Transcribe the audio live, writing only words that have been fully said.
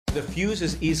The fuse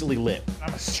is easily lit.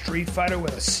 I'm a street fighter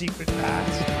with a secret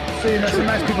past. So, you know,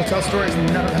 sometimes people tell stories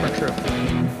and none of them are true.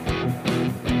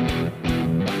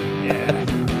 Yeah.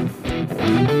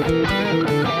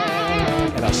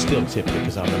 And I'll still tip you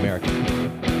because I'm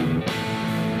American.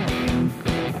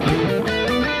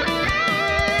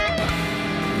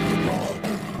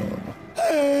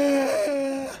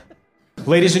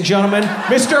 Ladies and gentlemen,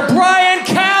 Mr. Bryan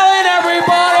Callen,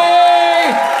 everybody!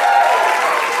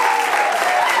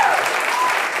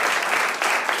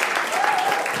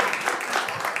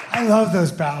 I love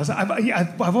those bows.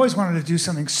 I've always wanted to do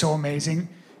something so amazing.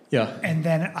 Yeah. And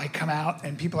then I come out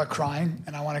and people are crying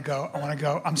and I want to go.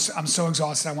 I'm so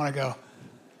exhausted. I want to go.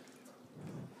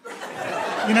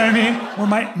 You know what I mean? Where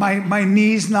my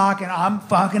knees knock and I'm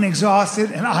fucking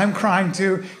exhausted and I'm crying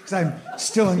too because I'm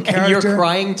still in character. And you're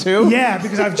crying too? Yeah,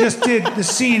 because I've just did the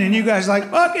scene and you guys are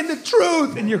like, fucking the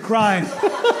truth, and you're crying.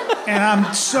 And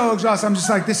I'm so exhausted. I'm just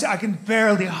like, this, I can't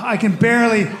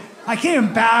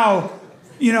even bow.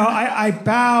 You know, I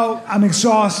bow, I'm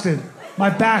exhausted. My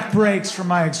back breaks from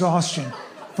my exhaustion,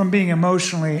 from being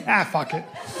emotionally, fuck it.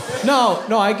 No,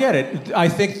 I get it. I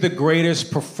think the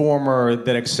greatest performer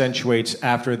that accentuates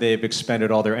after they've expended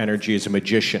all their energy is a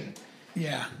magician.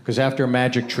 Yeah. Because after a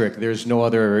magic trick, there's no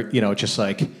other, just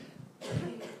like...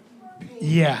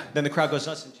 Yeah. Then the crowd goes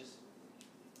nuts and just...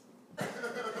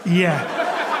 Yeah.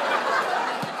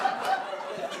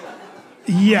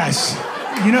 Yes.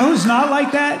 You know who's not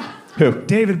like that? Who?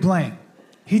 David Blaine.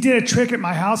 He did a trick at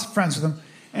my house, friends with him,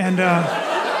 and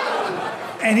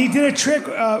he did a trick.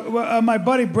 My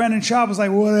buddy Brendan Schaub was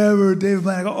like, whatever, David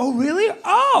Blaine. I go, oh, really?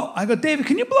 Oh. I go, David,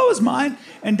 can you blow his mind?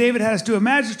 And David had us do a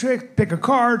magic trick, pick a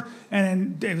card,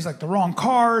 and then it was like the wrong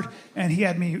card, and he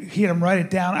had him write it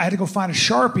down. I had to go find a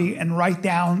Sharpie and write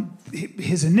down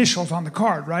his initials on the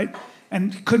card, right?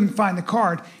 And couldn't find the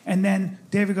card. And then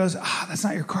David goes, that's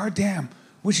not your card, damn.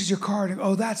 Which is your card?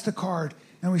 Oh, that's the card.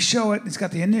 And we show it, and it's got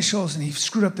the initials, and he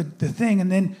screwed up the thing,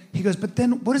 and then he goes, but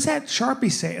then what does that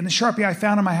Sharpie say? And the Sharpie I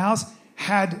found in my house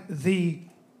had the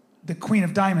Queen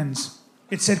of Diamonds.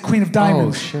 It said Queen of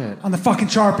Diamonds on the fucking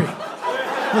Sharpie.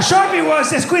 The Sharpie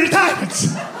says Queen of Diamonds.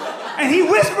 And he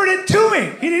whispered it to me.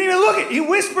 He didn't even look at it. He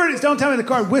whispered it, don't tell me the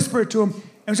card, whisper it to him.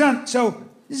 It was on, so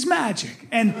this is magic.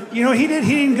 And, he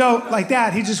didn't go like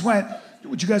that. He just went,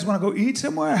 would you guys want to go eat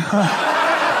somewhere?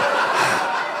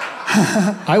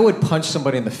 I would punch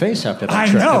somebody in the face after that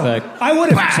trick. I know. Like, I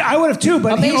would have too,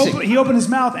 but he opened his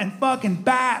mouth and fucking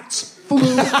bats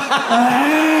flew.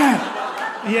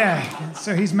 Yeah,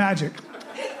 so he's magic.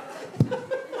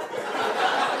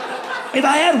 If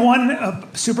I had one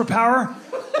superpower,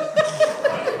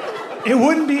 it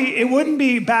wouldn't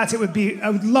be bats. I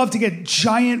would love to get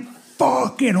giant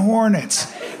fucking hornets.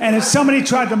 And if somebody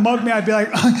tried to mug me, I'd be like,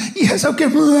 yes, okay.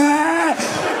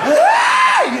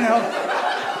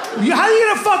 How are you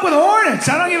gonna fuck with hornets?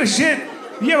 I don't give a shit.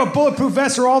 You have a bulletproof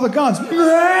vest or all the guns.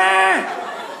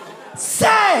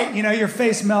 Say! Your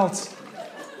face melts.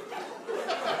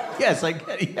 yes,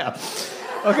 yeah.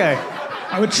 Okay.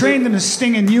 I would train them to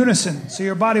sting in unison, so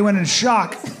your body went in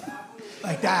shock.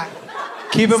 Like that.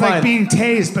 Keep in mind. It's like being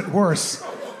tased, but worse.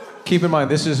 Keep in mind,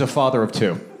 this is a father of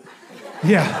two.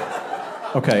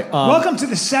 Yeah. Okay. Welcome to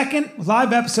the second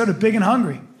live episode of Big and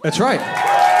Hungry. That's right.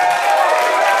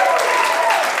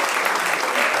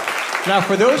 Now,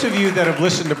 for those of you that have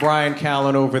listened to Bryan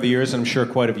Callen over the years, and I'm sure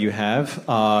quite a few have,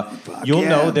 you'll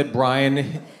know that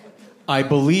Bryan, I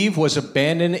believe, was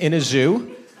abandoned in a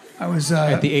zoo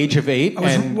at the age of 8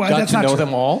 and got to know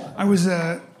them all.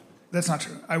 That's not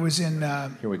true. I was in...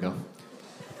 Here we go.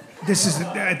 It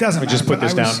doesn't matter. Just put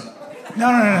this down. No.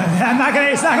 I'm not gonna.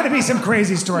 It's not going to be some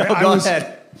crazy story. No, go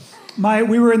ahead.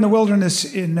 We were in the wilderness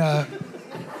in...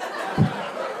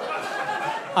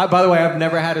 by the way, I've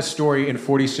never had a story in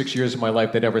 46 years of my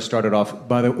life that ever started off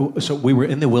so we were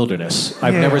in the wilderness.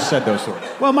 I've never said those stories.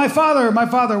 Well, my father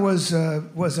was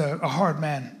a hard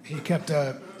man. He kept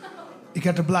a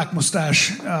black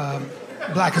mustache,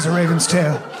 black as a raven's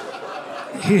tail.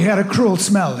 He had a cruel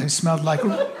smell. He smelled like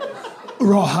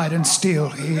rawhide and steel.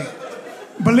 He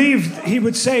believed he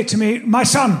would say to me, "My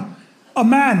son, a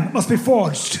man must be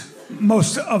forged.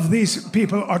 Most of these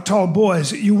people are tall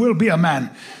boys. You will be a man.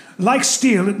 Like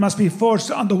steel, it must be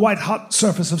forged on the white-hot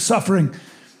surface of suffering."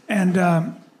 And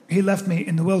he left me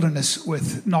in the wilderness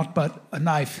with naught but a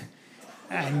knife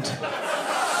and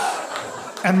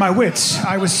my wits.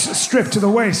 I was stripped to the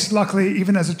waist. Luckily,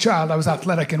 even as a child, I was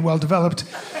athletic and well-developed.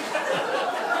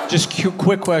 Just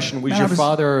quick question. Was your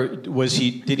father,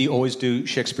 did he always do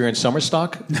Shakespearean summer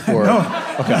stock? Or, no.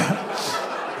 Okay.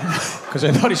 Because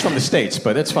I thought he's from the States,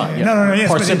 but that's fine. Yeah. No.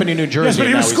 Yes, Parsippany, New Jersey. Yes, but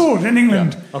he was schooled in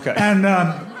England. Yeah. Okay.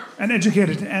 and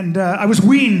educated, and I was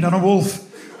weaned on a wolf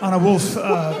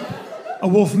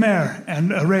mare,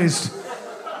 and raised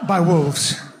by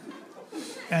wolves,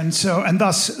 and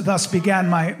thus began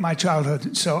my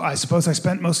childhood. So I suppose I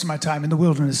spent most of my time in the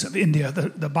wilderness of India,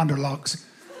 the Bandarlogs,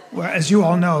 where, as you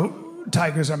all know,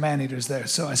 tigers are man-eaters there.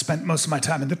 So I spent most of my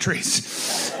time in the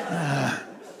trees.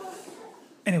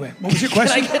 Anyway, what was your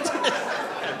question?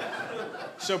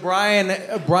 So Brian,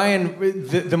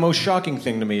 the most shocking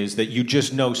thing to me is that you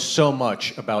just know so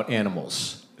much about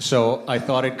animals. So I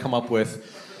thought I'd come up with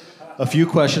a few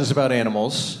questions about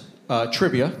animals,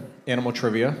 animal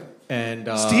trivia, and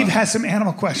Steve has some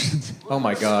animal questions. Oh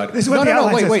my God! This is what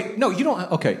no, wait, no, you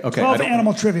don't. Okay. 12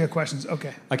 animal trivia questions.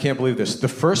 Okay. I can't believe this. The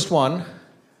first one,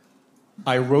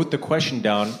 I wrote the question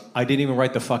down. I didn't even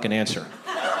write the fucking answer.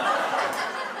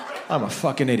 I'm a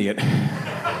fucking idiot.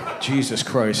 Jesus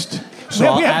Christ. So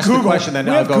I'll ask Google. The question, then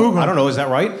I'll go, Google. I don't know, is that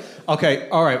right? Okay,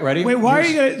 all right, ready? Wait, why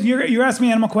you're asking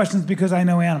me animal questions because I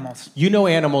know animals. You know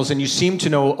animals, and you seem to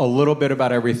know a little bit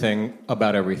about everything,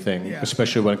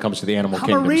 especially when it comes to the animal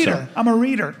kingdom. I'm a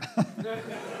reader.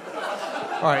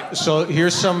 All right, so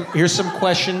here's some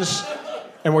questions,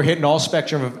 and we're hitting all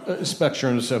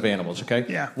spectrums of animals, okay?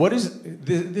 Yeah. What is,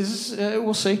 this is,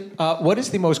 we'll see. What is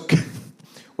the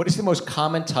most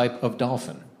common type of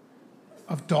dolphin?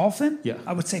 Of dolphin? Yeah.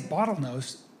 I would say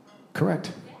bottlenose.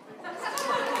 Correct.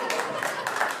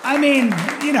 I mean,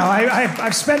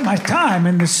 I've spent my time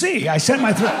in the sea. I sent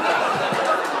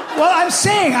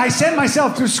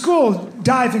myself through school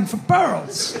diving for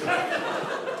pearls.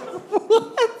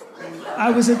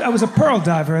 I was a pearl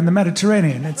diver in the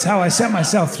Mediterranean. It's how I sent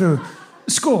myself through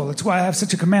school. It's why I have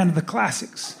such a command of the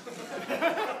classics.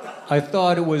 I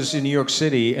thought it was in New York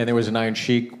City, and there was an Iron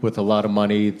Sheik with a lot of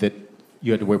money that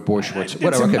you had to wear board shorts.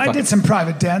 I did some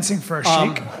private dancing for a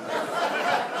sheik.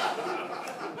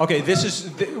 Okay,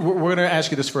 we're going to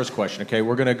ask you this first question, okay?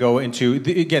 We're going to go into,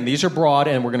 again, these are broad,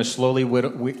 and we're going to slowly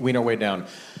wean our way down.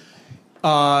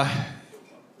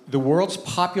 The world's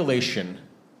population,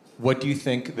 what do you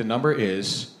think the number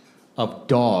is of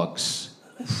dogs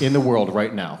in the world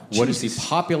right now? What is the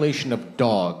population of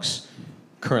dogs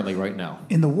currently right now?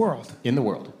 In the world? In the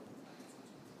world.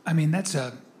 I mean,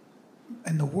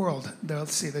 in the world,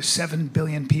 let's see, there's 7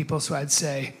 billion people, so I'd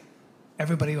say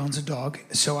everybody owns a dog.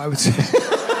 So I would say...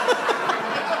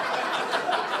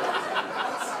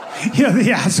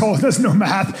 the asshole doesn't know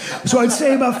math. So I'd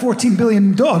say about 14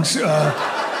 billion dogs.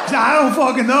 I don't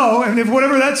fucking know. I mean, if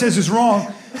whatever that says is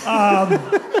wrong. I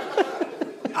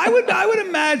would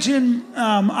imagine,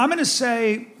 I'm going to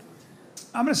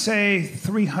say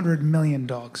 300 million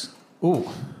dogs. Ooh.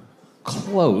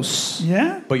 Close.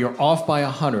 Yeah? But you're off by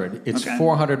 100. It's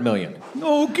 400 million.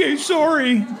 Okay,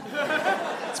 sorry.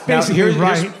 It's basically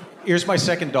right. Here's my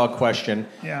second dog question.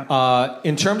 Yeah.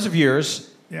 In terms of years,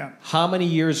 how many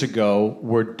years ago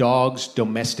were dogs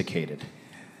domesticated?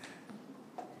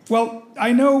 Well,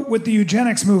 I know with the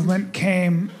eugenics movement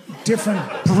came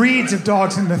different breeds of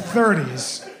dogs in the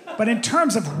 30s. But in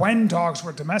terms of when dogs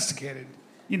were domesticated,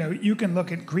 you can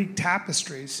look at Greek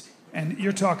tapestries. And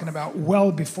you're talking about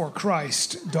well before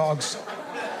Christ, dogs.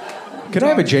 Could I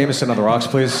have a Jameson on the rocks,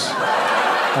 please?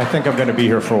 I think I'm going to be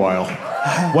here for a while.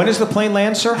 When is the plane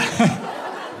land, sir?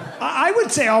 I would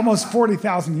say almost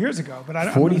 40,000 years ago, but I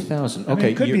don't. 40,000.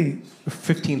 Okay, it could be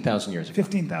 15,000 years ago.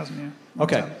 15,000, yeah.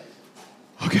 Okay.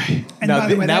 Okay. And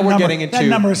now we're getting into that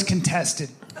number is contested.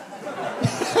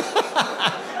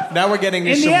 Now we're getting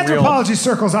into in the anthropology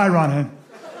circles I run in.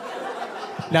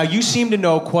 Now, you seem to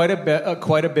know quite a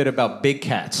bit about big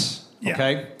cats,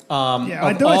 okay?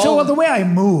 Yeah, the way I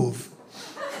move.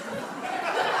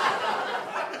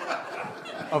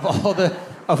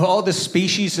 Of all the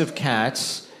species of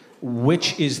cats,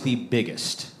 which is the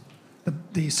biggest?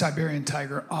 The Siberian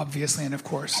tiger, obviously, and of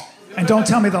course. And don't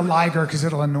tell me the liger, because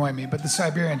it'll annoy me, but the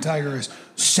Siberian tiger is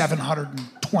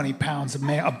 720 pounds,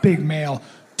 a big male,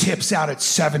 tips out at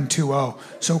 720.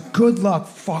 So good luck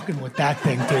fucking with that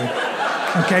thing, dude.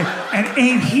 Okay,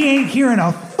 and he ain't hearing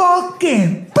a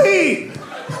fucking beep,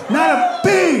 not a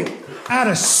beep, out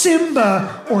of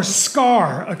Simba or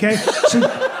Scar. Okay, so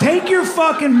take your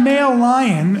fucking male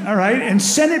lion, all right, and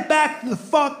send it back to the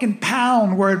fucking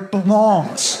pound where it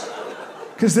belongs,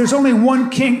 because there's only one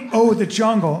king of the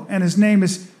jungle, and his name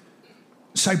is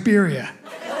Siberia.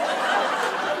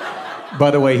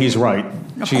 By the way, he's right.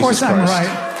 Of course, I'm right.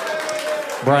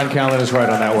 Brian Callen is right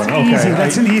on that one. Okay, easy.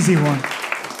 That's an easy one.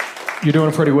 You're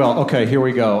doing pretty well. Okay, here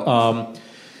we go.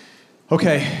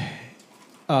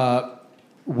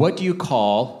 What do you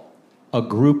call a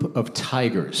group of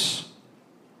tigers?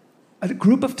 A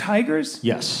group of tigers?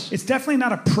 Yes. It's definitely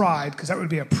not a pride, because that would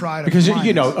be a pride because, of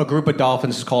lions. a group of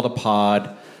dolphins is called a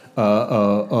pod.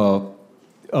 A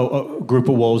group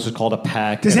of wolves is called a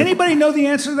pack. Does anybody know the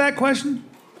answer to that question?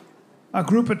 A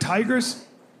group of tigers?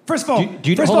 First of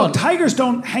all, tigers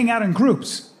don't hang out in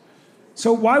groups.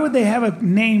 So why would they have a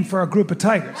name for a group of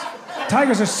tigers?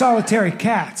 Tigers are solitary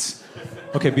cats.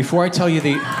 Okay, before I tell you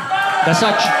that's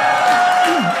not...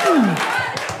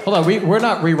 Hold on, we're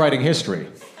not rewriting history.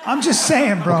 I'm just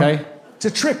saying, bro. Okay? It's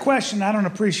a trick question. I don't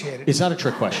appreciate it. It's not a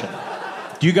trick question.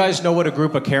 Do you guys know what a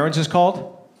group of Karens is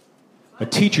called? A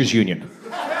teachers' union.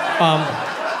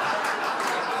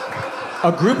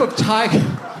 A group of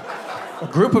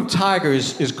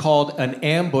tigers is called an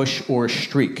ambush or a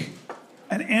streak.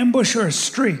 An ambush or a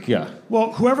streak? Yeah.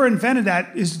 Well, whoever invented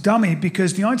that is dummy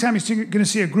because the only time you're going to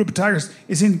see a group of tigers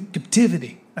is in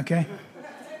captivity, okay?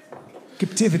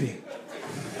 Captivity.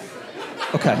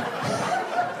 Okay.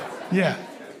 Yeah.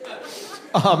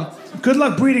 Good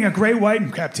luck breeding a great white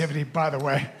in captivity, by the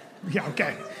way. Yeah,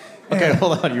 okay. Okay,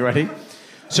 hold on. You ready?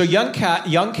 So young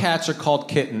cats are called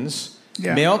kittens.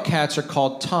 Yeah. Male cats are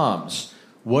called toms.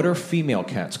 What are female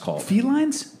cats called?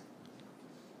 Felines?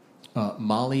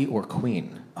 Molly or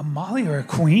queen. A Molly or a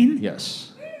queen?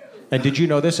 Yes. And did you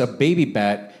know this? A baby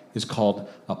bat is called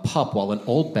a pup, while an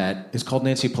old bat is called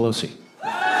Nancy Pelosi.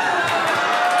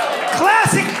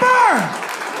 Classic burn!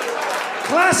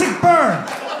 Classic burn!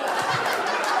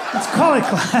 Let's call it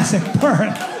classic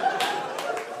burn.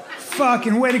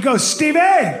 Fucking way to go, Steve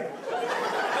A!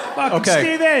 Fucking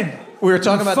Steve A! We were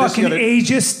talking about this the other...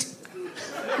 ageist.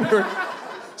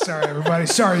 Sorry, everybody.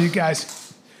 Sorry, you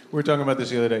guys. We were talking about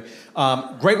this the other day.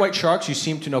 Great white sharks, you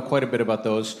seem to know quite a bit about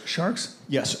those. Sharks?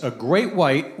 Yes. A great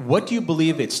white, what do you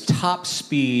believe its top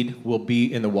speed will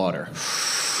be in the water?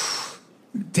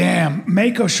 Damn.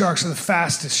 Mako sharks are the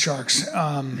fastest sharks.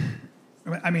 I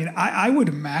would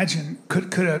imagine,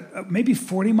 could maybe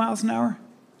 40 miles an hour?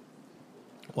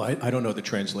 Well, I don't know the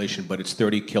translation, but it's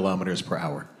 30 kilometers per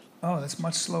hour. Oh, that's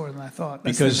much slower than I thought.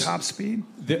 That's because the top speed?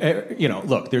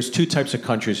 Look, there's two types of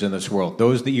countries in this world.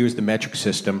 Those that use the metric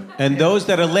system and those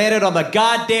that are landed on the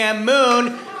goddamn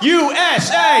moon.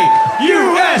 USA!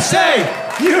 USA!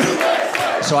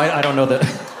 So I don't know that...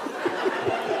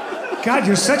 God,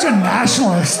 you're such a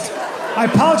nationalist. I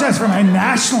apologize for my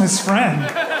nationalist friend.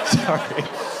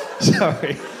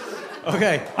 Sorry.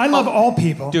 Okay. I love all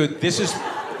people. Dude, this is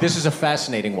a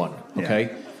fascinating one,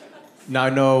 okay? Yeah. Now, I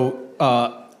know...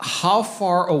 how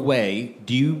far away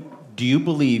do you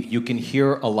believe you can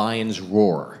hear a lion's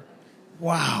roar?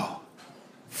 Wow.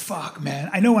 Fuck, man.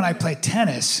 I know when I play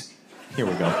tennis. Here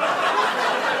we go.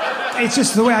 It's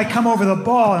just the way I come over the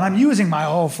ball, and I'm using my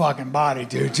whole fucking body,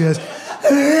 dude. Just,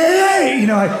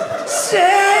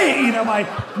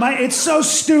 it's so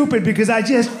stupid because I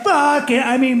just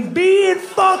be in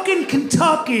fucking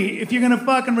Kentucky if you're gonna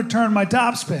fucking return my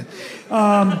topspin.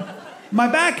 My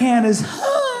backhand is...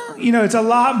 it's a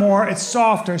lot more, it's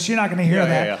softer, so you're not going to hear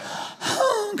that.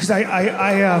 Because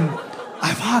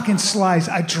I fucking slice,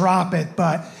 I drop it,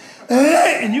 but...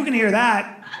 and you can hear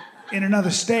that in another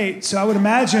state, so I would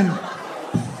imagine...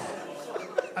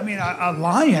 a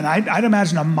lion, I'd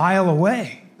imagine a mile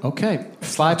away. Okay,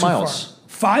 5 miles.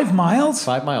 5 miles?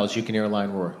 5 miles, you can hear a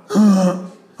lion roar.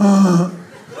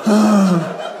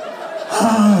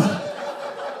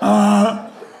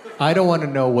 I don't want to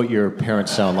know what your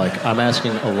parents sound like. I'm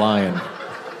asking a lion.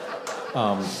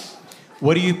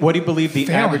 What do you believe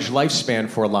the average lifespan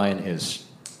for a lion is?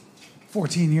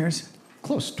 14 years.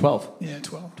 Close, 12. Yeah,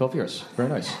 12. 12 years. Very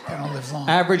nice. They don't live long.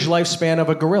 Average lifespan of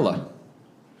a gorilla?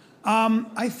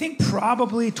 I think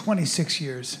probably 26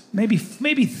 years. Maybe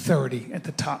 30 at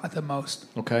the most.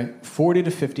 Okay. 40 to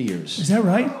 50 years. Is that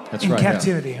right? That's right. In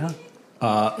captivity, huh?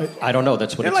 I don't know.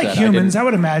 That's what it said. They're like humans, I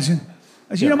would imagine.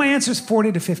 You know, my answer is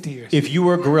 40 to 50 years. If you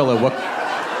were a gorilla, what... I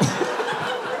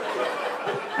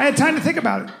had time to think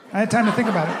about it.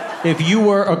 If you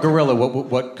were a gorilla,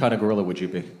 what kind of gorilla would you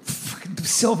be? Fucking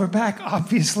silverback,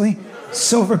 obviously.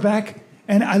 Silverback.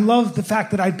 And I love the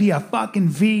fact that I'd be a fucking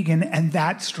vegan and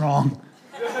that strong.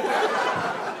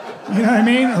 You know what I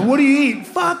mean? What do you eat?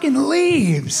 Fucking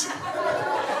leaves.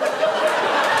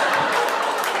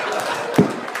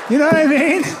 You know what I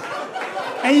mean?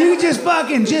 And you just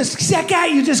check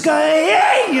out, you just go,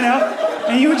 hey,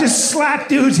 and you would just slap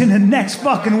dudes in the next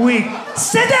fucking week.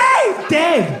 Today,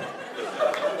 Dave.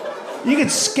 You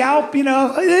could scalp, you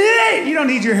don't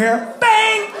need your hair.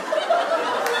 Bang!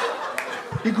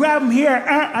 You grab him here,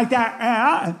 like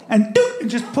that, and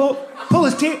just pull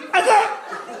his teeth.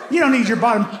 You don't need your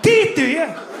bottom teeth, do you?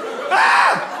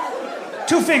 Ah!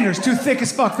 2 fingers, 2 thick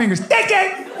as fuck fingers. Take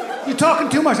it! You're talking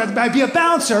too much. I'd be a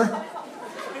bouncer.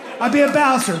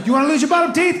 You want to lose your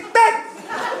bottom teeth?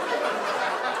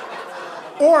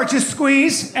 Or just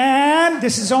squeeze, and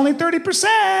this is only 30%.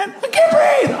 I can't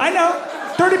breathe. I know.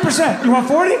 30%. You want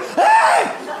 40?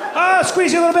 Hey!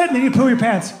 Squeeze you a little bit, and then you poo your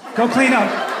pants. Go clean up.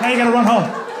 Now you gotta run home.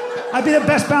 I'd be the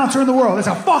best bouncer in the world. It's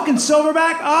a fucking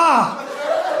silverback.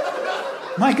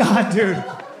 My God, dude.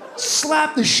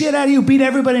 Slap the shit out of you, beat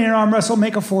everybody in an arm wrestle,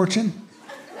 make a fortune.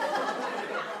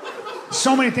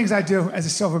 So many things I do as a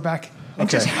silverback. And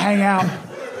just hang out.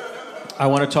 I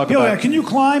want to talk about... Can you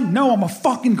climb? No, I'm a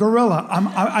fucking gorilla.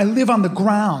 I live on the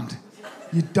ground.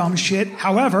 You dumb shit.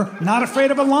 However, not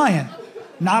afraid of a lion.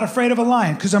 Not afraid of a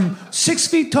lion. Because I'm 6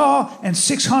 feet tall and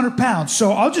 600 pounds.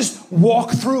 So I'll just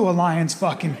walk through a lion's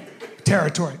fucking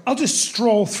territory. I'll just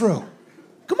stroll through.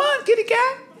 Come on, kitty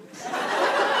cat.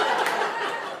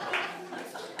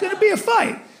 Gonna be a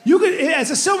fight. You could,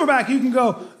 as a silverback, you can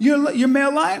go, you're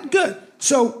male lion? Good.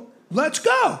 So let's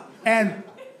go. And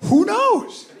who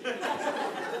knows?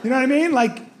 You know what I mean?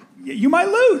 Like, you might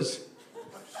lose.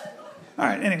 All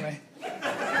right, anyway.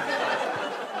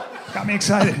 Got me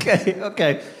excited.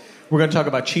 Okay. We're going to talk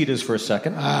about cheetahs for a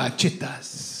second.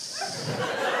 Cheetahs.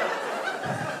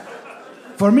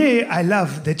 For me, I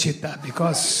love the cheetah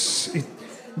because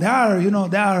they are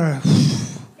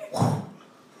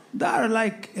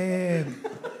like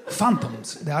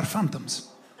phantoms. They are phantoms.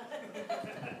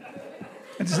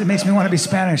 It makes me want to be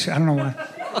Spanish. I don't know why.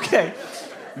 Okay.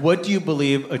 What do you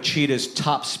believe a cheetah's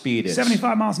top speed is?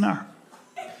 75 miles an hour.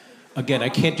 Again, I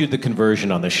can't do the conversion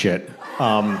on this shit.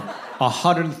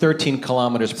 113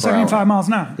 kilometers per 75 hour. Miles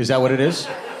an hour. Is that what it is?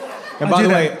 And by the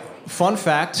way,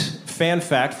 fan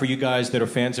fact for you guys that are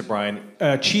fans of Brian,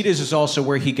 Cheetahs is also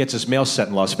where he gets his mail set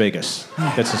in Las Vegas.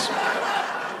 That's his...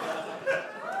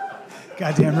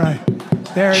 Goddamn right.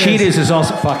 There it Cheetahs is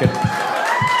also... Fuck it.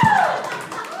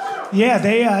 Yeah,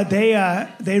 they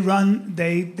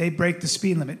break the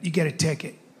speed limit. You get a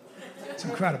ticket. It's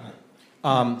incredible.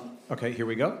 Okay, here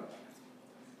we go.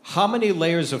 How many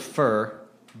layers of fur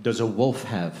does a wolf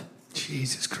have?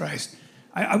 Jesus Christ.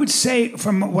 I would say,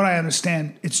 from what I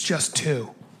understand, it's just 2.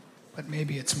 But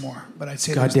maybe it's more. But I'd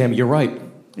say... Goddamn, you're right.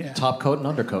 Yeah. Top coat and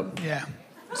undercoat. Yeah,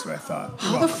 that's what I thought.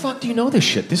 How the fuck do you know this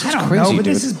shit? This is crazy, I don't know, but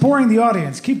dude. this is boring the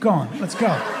audience. Keep going. Let's go.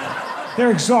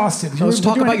 They're exhausted. So let's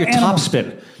talk about your top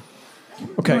spin.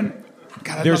 Okay.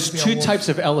 God, there's 2 types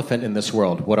of elephant in this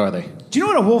world. What are they? Do you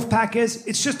know what a wolf pack is?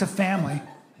 It's just a family.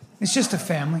 It's just a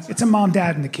family. It's a mom,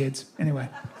 dad, and the kids. Anyway.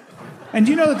 And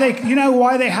you know that you know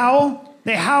why they howl?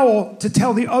 They howl to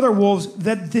tell the other wolves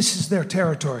that this is their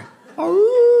territory.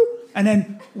 And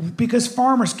then, because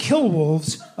farmers kill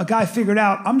wolves, a guy figured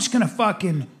out, I'm just gonna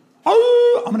fucking,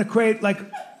 I'm gonna create, like,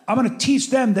 I'm gonna teach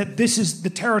them that this is the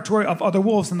territory of other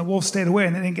wolves, and the wolves stayed away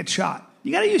and they didn't get shot.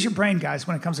 You gotta use your brain, guys,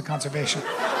 when it comes to conservation.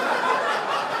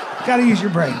 Gotta use your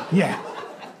brain. Yeah.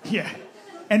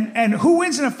 And who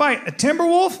wins in a fight? A timber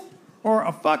wolf or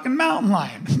a fucking mountain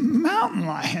lion? Mountain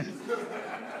lion.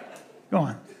 Go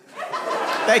on.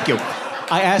 Thank you.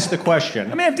 I asked the question.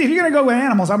 I mean, if you're gonna go with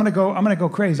animals, I'm gonna go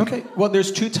crazy. Okay. Well,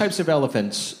 there's 2 types of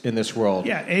elephants in this world.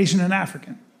 Yeah, Asian and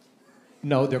African.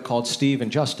 No, they're called Steve and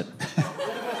Justin.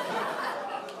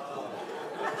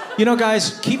 You know,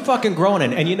 guys, keep fucking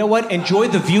groaning. And you know what? Enjoy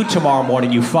The View tomorrow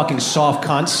morning, you fucking soft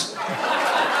cunts.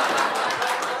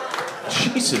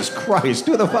 Jesus Christ.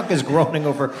 Who the fuck is groaning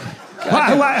over...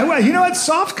 Why, you know what?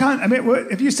 Soft cunt... I mean,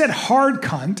 if you said hard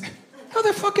cunt... Oh,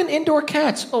 they're fucking indoor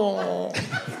cats. Oh,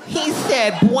 he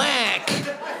said whack.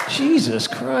 Jesus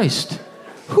Christ.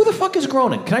 Who the fuck is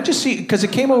groaning? Can I just see... Because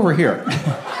it came over here.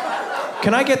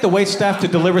 Can I get the waitstaff to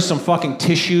deliver some fucking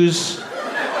tissues?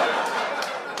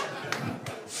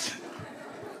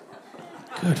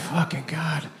 Good fucking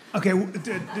God. Okay,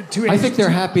 I think they're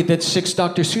happy that 6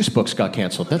 Dr. Seuss books got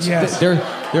canceled.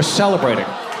 They're celebrating.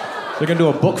 They're going to do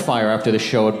a book fire after the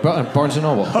show at Barnes &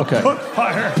 Noble. Okay. A book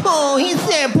fire. Oh, he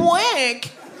said whack.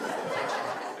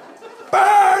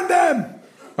 Burn them!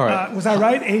 All right. Was I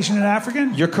right? Asian and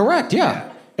African? You're correct, yeah.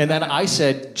 And then I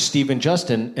said Steve and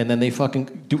Justin, and then they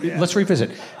fucking... Let's revisit.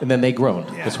 And then they groaned.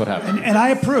 Yeah. That's what happened. And I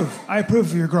approve. I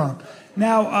approve of your groan.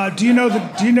 Now, do you know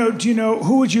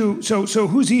who would you... So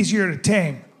who's easier to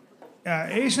tame?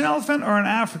 Asian elephant or an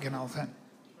African elephant?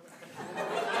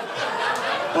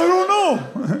 I don't know.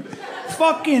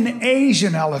 Fucking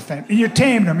Asian elephant. You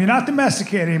tamed him. You're not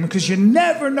domesticating him because you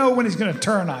never know when he's going to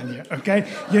turn on you, okay?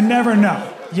 You never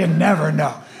know. You never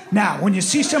know. Now, when you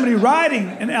see somebody riding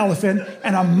an elephant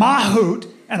and a mahout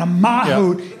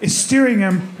is steering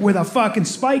him with a fucking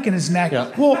spike in his neck,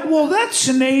 well, that's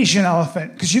an Asian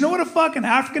elephant. Because you know what a fucking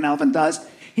African elephant does?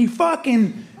 He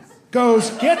fucking goes,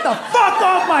 get the fuck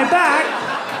off my back,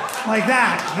 like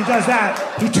that. He does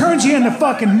that. He turns you into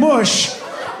fucking mush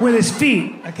with his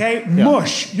feet, okay? Yeah.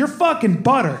 Mush. You're fucking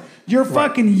butter. You're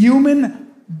fucking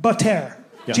human butter.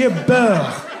 Yeah. Tu es beurre.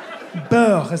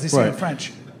 Beurre, as they say in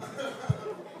French.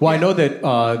 Well, I know that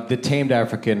the tamed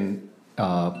African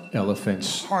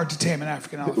elephants... Hard to tame an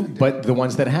African elephant. But the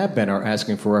ones that have been are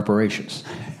asking for reparations.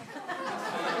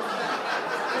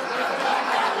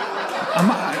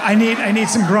 I need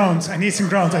some groans. I need some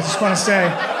groans. I just want to say,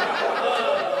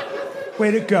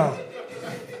 way to go.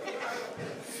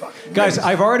 Guys,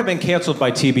 I've already been canceled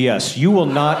by TBS. You will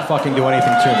not fucking do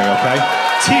anything to me, okay?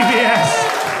 TBS.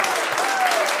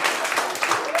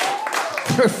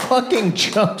 They're fucking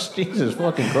jokes. Jesus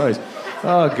fucking Christ.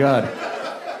 Oh, God.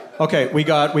 Okay, we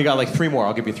got like 3 more.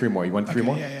 I'll give you 3 more. You want 3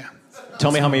 more? Yeah.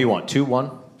 Tell me how many you want. 2, 1?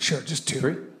 Sure, just 2.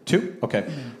 3? 2? Okay.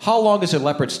 How long is a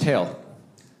leopard's tail?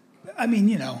 I mean,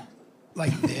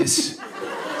 like this.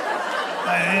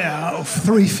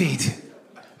 3 feet.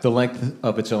 The length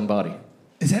of its own body.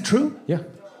 Is that true? Yeah.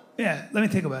 Yeah, let me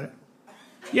think about it.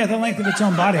 Yeah, the length of its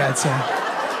own body, I'd say.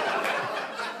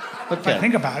 If I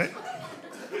think about it.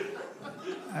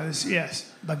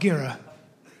 Yes, Bagheera.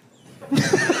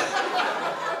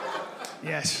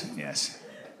 Yes.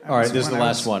 All right, this is the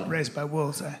last one. Raised by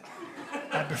wolves, I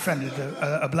befriended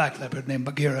a black leopard named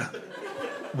Bagheera.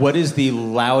 What is the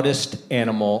loudest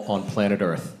animal on planet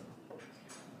Earth?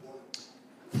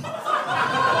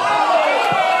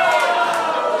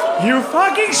 You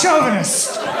fucking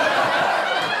chauvinist!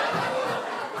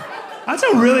 That's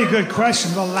a really good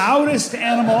question. The loudest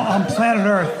animal on planet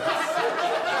Earth.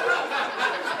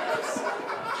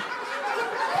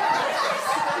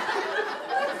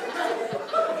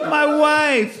 My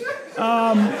wife.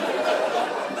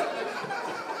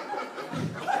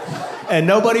 And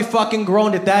nobody fucking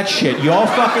groaned at that shit. Y'all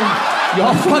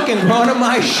fucking groaned at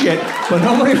my shit, but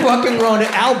nobody fucking groaned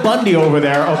at Al Bundy over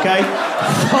there, okay?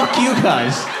 Fuck you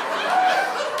guys.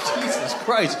 Jesus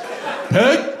Christ.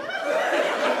 Pig?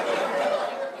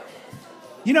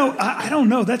 I don't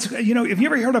know. That's, have you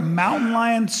ever heard a mountain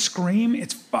lion scream?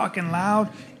 It's fucking loud.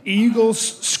 Eagles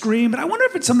scream, but I wonder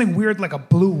if it's something weird like a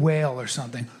blue whale or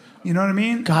something. You know what I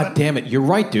mean? God damn it. You're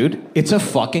right, dude. It's a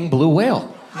fucking blue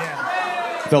whale. Yeah.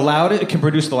 It can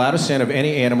produce the loudest sound of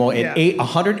any animal at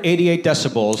 188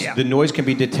 decibels. Yeah. The noise can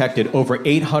be detected over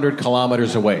 800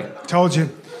 kilometers away. Told you.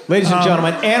 Ladies and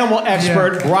gentlemen, animal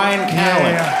expert Bryan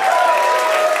Callen.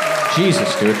 Yeah.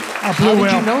 Jesus, dude. A blue How whale.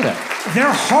 did you know that?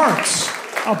 Their hearts.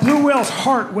 A blue whale's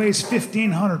heart weighs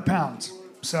 1,500 pounds.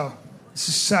 So it's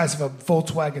the size of a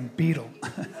Volkswagen Beetle.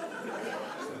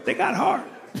 They got heart.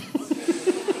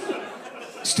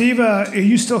 Steve, are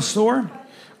you still sore?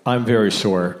 I'm very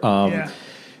sore.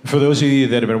 For those of you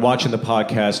that have been watching the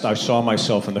podcast, I saw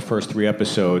myself in the first 3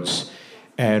 episodes,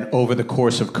 and over the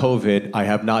course of COVID, I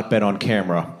have not been on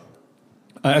camera.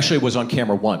 I actually was on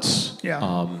camera once.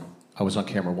 Yeah. I was on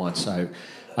camera once. I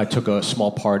took a small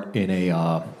part in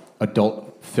a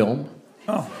adult film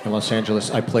in Los Angeles.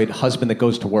 I played husband that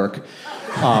goes to work.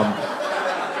 And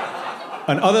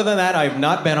other than that, I've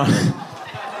not been on... do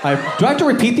I have to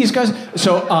repeat these guys?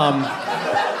 So,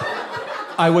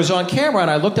 I was on camera and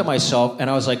I looked at myself and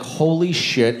I was like, holy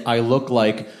shit, I look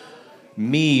like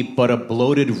me, but a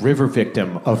bloated river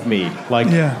victim of me. Like,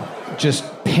 just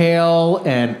pale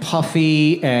and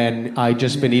puffy, and I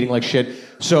just been eating like shit.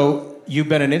 So you've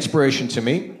been an inspiration to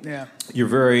me. Yeah. You're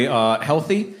very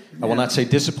healthy. I will not say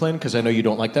disciplined because I know you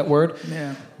don't like that word.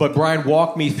 Yeah. But Bryan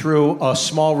walked me through a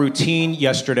small routine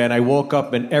yesterday, and I woke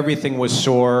up and everything was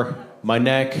sore. My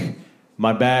neck,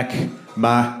 my back,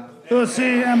 my...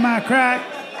 pussy and my crack.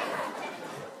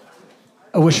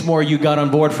 I wish more you got on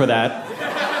board for that.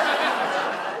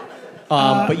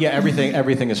 But yeah,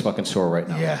 everything is fucking sore right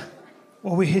now. Yeah.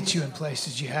 Well, we hit you in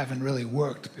places you haven't really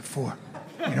worked before.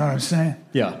 You know what I'm saying?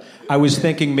 Yeah. I was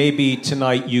thinking maybe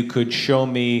tonight you could show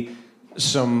me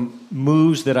some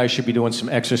moves that I should be doing, some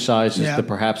exercises that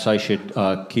perhaps I should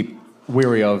keep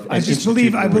weary of. I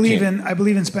believe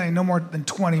in spending no more than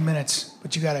 20 minutes,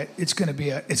 but it's gonna be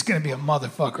a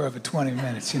motherfucker of a 20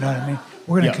 minutes, you know what I mean?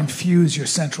 We're gonna confuse your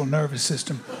central nervous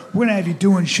system. We're gonna have you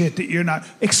doing shit that you're not.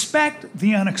 Expect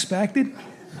the unexpected.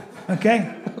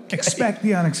 Okay? Expect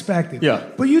the unexpected. Yeah.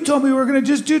 But you told me we were gonna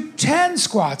just do 10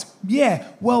 squats. Yeah,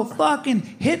 well, fucking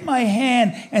hit my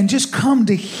hand and just come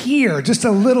to here just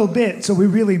a little bit so we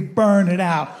really burn it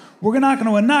out. We're not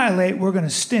gonna annihilate, we're gonna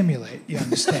stimulate, you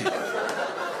understand?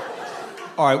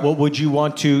 All right, well, would you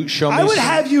want to show me I would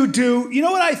have you do, you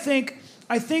know what I think?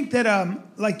 I think that,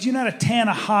 do you know how to tan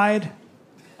a hide?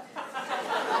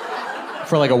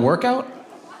 For like a workout?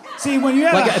 See, when you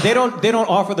have they don't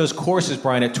offer those courses,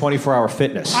 Bryan, at 24-hour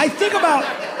fitness. I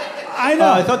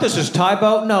know. I thought this was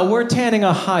Taibo. No, we're tanning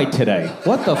a hide today.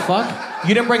 What the fuck?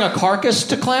 You didn't bring a carcass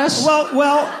to class?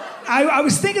 Well, I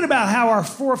was thinking about how our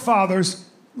forefathers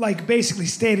like basically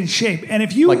stayed in shape, and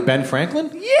if you like Ben Franklin,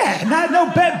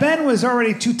 Ben was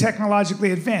already too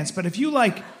technologically advanced. But if you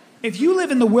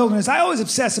live in the wilderness, I always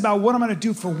obsess about what I'm going to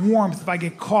do for warmth if I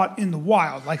get caught in the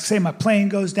wild. Like, say my plane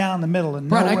goes down in the middle of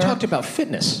nowhere. Brian, I talked about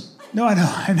fitness. No, I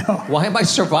know. Why am I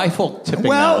survival tipping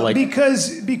well, now?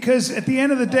 Because at the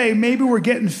end of the day, maybe we're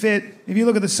getting fit. If you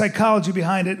look at the psychology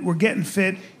behind it, we're getting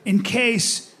fit in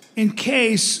case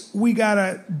we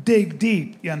gotta dig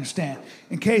deep. You understand?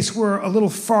 In case we're a little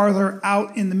farther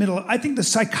out in the middle. I think the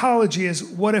psychology is,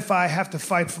 what if I have to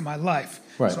fight for my life?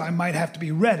 Right. So I might have to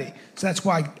be ready. So that's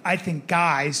why I think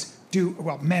guys do,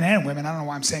 well, men and women. I don't know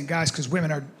why I'm saying guys, because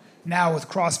women are now with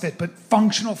CrossFit, but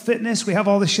functional fitness, we have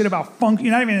all this shit about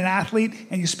you're not even an athlete,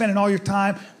 and you're spending all your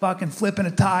time fucking flipping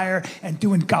a tire and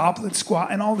doing goblet squat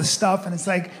and all this stuff, and it's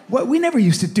like, what? We never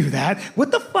used to do that.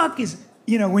 What the fuck is,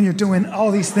 when you're doing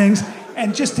all these things?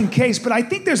 And just in case, but I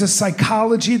think there's a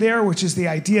psychology there, which is the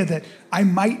idea that I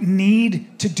might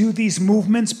need to do these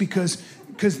movements because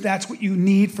that's what you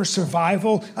need for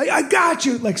survival. I got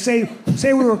you. Like, say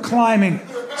we were climbing,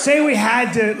 say we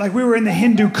had to, like, we were in the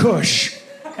Hindu Kush.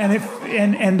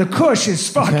 And the Kush is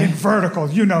fucking vertical,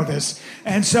 you know this.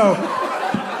 And so,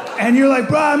 and you're like,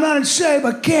 bro, I'm not in shape,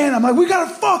 I can't. I'm like, we gotta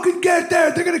fucking get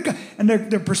there. They're gonna go. And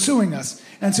they're pursuing us.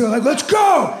 And so like, let's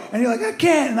go. And you're like, I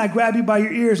can't. And I grab you by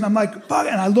your ears, and I'm like, fuck.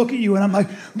 And I look at you, and I'm like,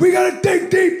 we gotta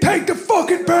dig deep, take the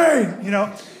fucking pain,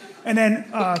 And then,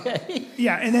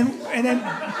 and then,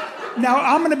 now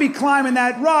I'm gonna be climbing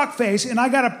that rock face, and I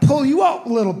gotta pull you up a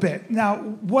little bit. Now,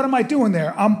 what am I doing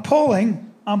there? I'm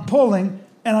pulling,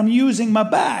 and I'm using my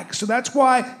back. So that's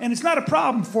why, and it's not a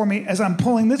problem for me as I'm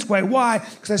pulling this way. Why?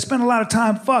 Because I spend a lot of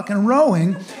time fucking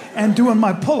rowing and doing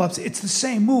my pull-ups. It's the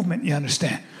same movement, you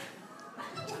understand?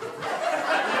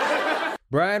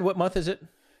 Brian, what month is it?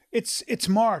 It's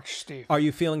March, Steve. Are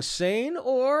you feeling sane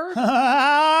or?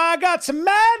 I got some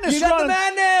madness. You got the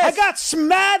madness. I got some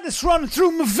madness running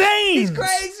through my veins. He's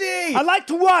crazy. I like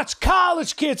to watch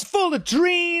college kids full of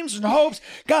dreams and hopes,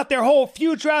 got their whole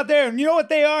future out there, and you know what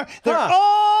they are? They're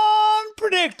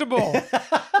unpredictable.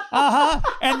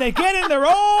 And they get in their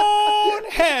own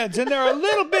heads, and they're a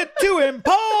little bit too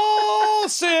impulsive,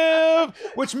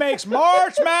 which makes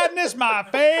March Madness my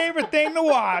favorite thing to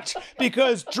watch,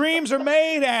 because dreams are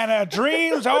made and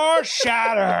dreams are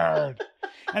shattered.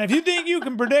 And if you think you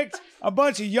can predict a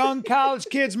bunch of young college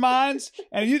kids' minds,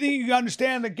 and if you think you can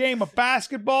understand the game of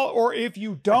basketball, or if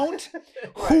you don't,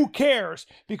 who cares?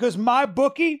 Because my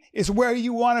bookie is where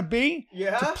you want to be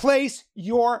to place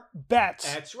your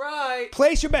bets. That's right.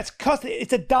 Place your bets.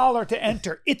 It's $1 to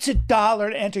enter. It's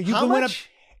 $1 to enter. You How can win much?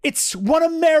 It's $1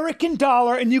 American,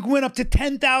 and you can win up to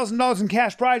 $10,000 in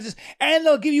cash prizes, and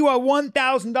they'll give you a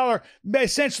 $1,000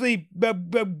 essentially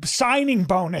signing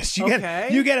bonus. You get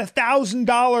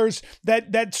 $1,000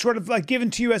 that sort of like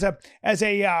given to you as a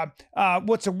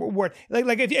what's the word,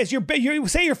 like if as you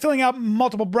say you're filling out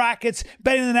multiple brackets,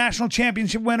 betting the national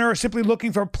championship winner, or simply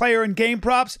looking for player and game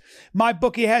props. My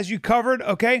bookie has you covered,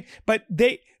 okay? But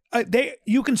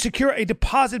you can secure a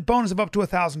deposit bonus of up to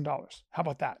 $1,000. How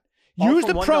about that? Use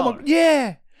the promo.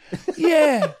 Yeah.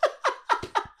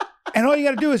 And all you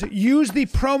got to do is use the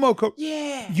promo code.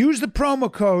 Yeah. Use the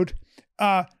promo code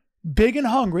Big and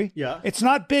Hungry. Yeah. It's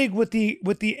not big with the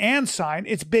and sign.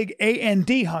 It's big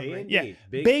A-N-D Hungry. A-N-D. Yeah.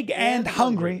 Big and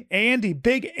Hungry. A-N-D.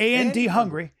 Big A-N-D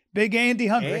Hungry. Big A-N-D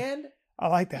Hungry. And? I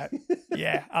like that.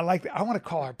 Yeah, I like that. I want to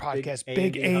call our podcast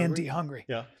Big A&D Hungry.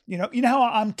 Yeah. You know how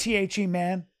I'm THE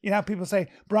man? You know how people say,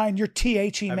 Brian, you're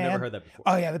THE man? I've never heard that before.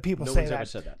 Oh, yeah, the people No say one's that. ever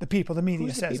said that. The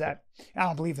media says that. I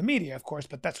don't believe the media, of course,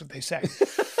 but that's what they say.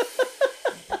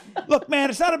 Look, man,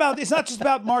 it's not just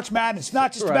about March Madness. It's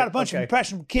not just about a bunch of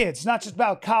impressionable kids. It's not just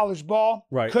about college ball.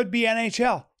 Right. Could be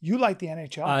NHL. You like the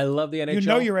NHL. I love the NHL. You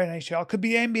know your NHL. Could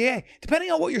be NBA.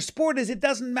 Depending on what your sport is, it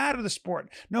doesn't matter the sport.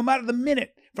 No matter the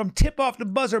minute. From tip-off to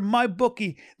buzzer, my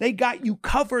bookie, they got you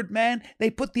covered, man. They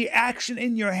put the action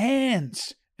in your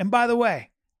hands. And by the way,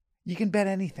 you can bet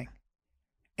anything,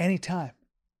 anytime,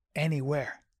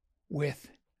 anywhere with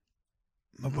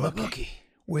my bookie.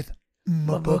 With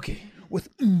my bookie. With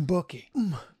bookie.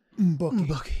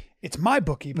 Bookie. It's my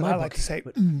bookie, but I like to say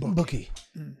bookie.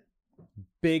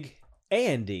 Big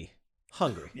A&D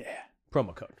Hungry. Yeah.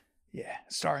 Promo code. Yeah.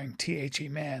 Starring THE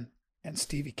Man and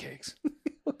Stevie Cakes.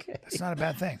 Okay. That's not a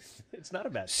bad thing. It's not a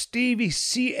bad thing.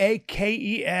 Stevie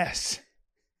Cakes.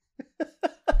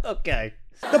 Okay.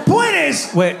 The point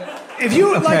is, Wait. if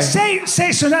you like say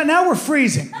so now we're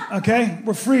freezing, okay?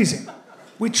 We're freezing.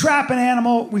 We trap an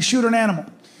animal, we shoot an animal.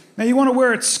 Now you want to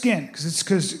wear its skin because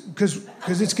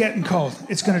it's getting cold.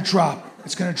 It's going to drop.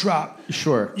 It's going to drop.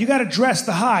 Sure. You got to dress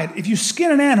the hide. If you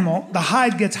skin an animal, the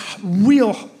hide gets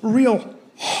real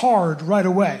hard right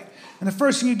away. And the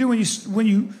first thing you do when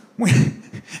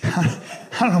I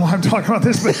don't know why I'm talking about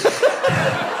this, but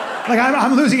like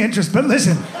I'm losing interest. But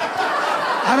listen,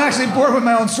 I'm actually bored with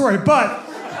my own story. But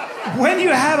when you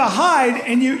have a hide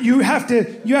and you have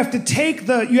to take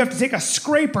a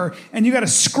scraper and you got to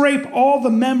scrape all the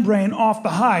membrane off the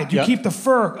hide. You keep the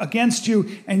fur against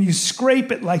you and you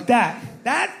scrape it like that.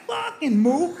 That fucking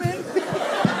movement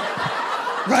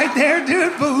right there,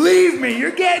 dude. Believe me,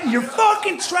 you're getting your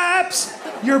fucking traps,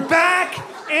 your back,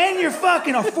 and your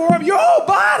fucking forearm, your whole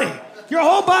body. Your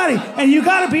whole body. And you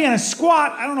got to be in a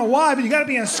squat. I don't know why, but you got to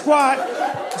be in a squat.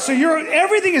 So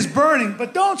everything is burning.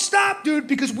 But don't stop, dude,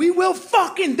 because we will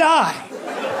fucking die.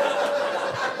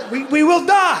 We will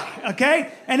die, okay?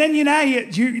 And then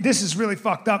this is really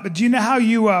fucked up, but do you know how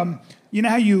you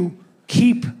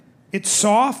keep it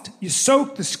soft? You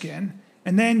soak the skin,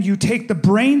 and then you take the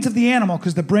brains of the animal,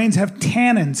 because the brains have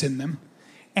tannins in them,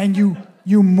 and you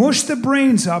mush the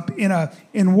brains up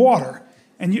in water.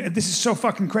 And this is so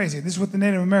fucking crazy. This is what the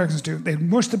Native Americans do. They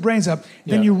mush the brains up.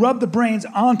 Then you rub the brains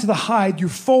onto the hide. You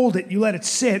fold it. You let it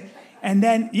sit. And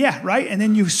then, right? And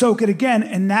then you soak it again.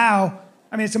 And now,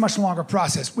 it's a much longer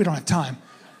process. We don't have time.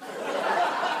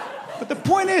 But the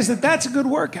point is that's a good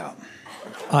workout.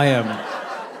 I am.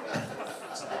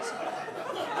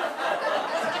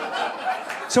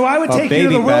 So I would take you to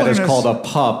the wilderness. A baby bat is called a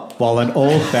pup, while an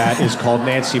old bat is called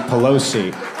Nancy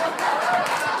Pelosi.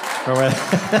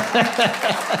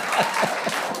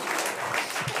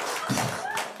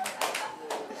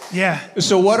 Yeah.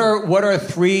 So what are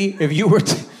three? If you were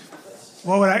to,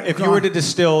 you were to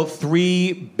distill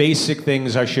three basic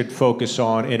things I should focus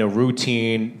on in a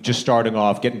routine, just starting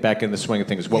off, getting back in the swing of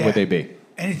things, what would they be?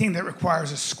 Anything that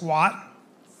requires a squat,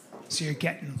 so you're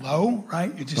getting low,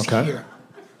 right? You're just here,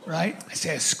 right? I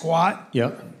say a squat.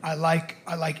 Yeah. I like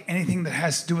anything that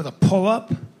has to do with a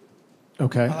pull-up.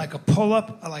 Okay. I like a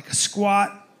pull-up. I like a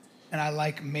squat. And I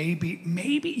like maybe,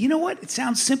 you know what? It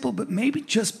sounds simple, but maybe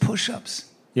just push-ups.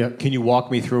 Yeah. Can you walk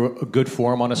me through a good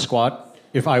form on a squat?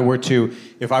 If I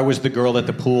was the girl at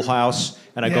the pool house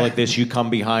and I go like this, you come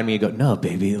behind me and go, no,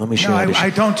 baby, let me show you. I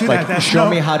don't do that. Show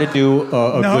me how to do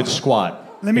a good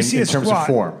squat. Let me see a squat. In terms of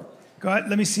form. Go ahead.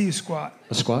 Let me see you squat.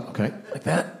 A squat? Okay. Like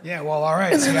that? Yeah, well, all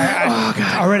right. See, I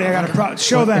got a problem.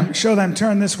 Show them.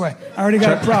 Turn this way. I already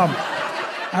got a problem.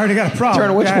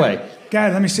 Turn which way? Go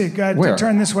ahead, let me see. Go ahead. Where?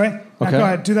 Turn this way. Now Okay. go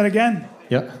ahead. Do that again.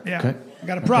 Yeah. Yeah. Okay. I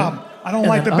got a problem. I don't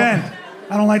like the bend.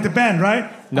 I don't like the bend,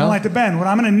 right? No. I don't like the bend. What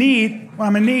I'm gonna need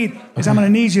is I'm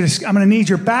gonna need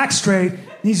your back straight.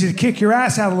 Need you to kick your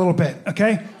ass out a little bit,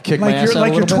 okay? Kick my ass out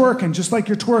a little bit? Twerking, just like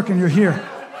you're twerking, you're here.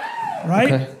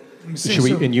 Right? Okay. Should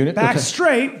we in unit? Back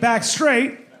straight.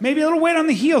 Maybe a little weight on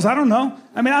the heels. I don't know.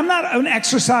 I'm not an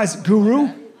exercise guru,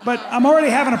 but I'm already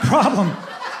having a problem.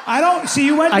 I don't see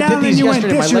you went down and you went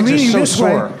this. You're leaning this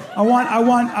way. I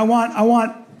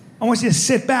want you to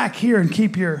sit back here and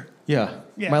keep your. Yeah.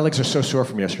 My legs are so sore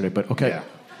from yesterday, but okay. Yeah.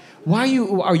 Why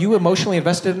are you emotionally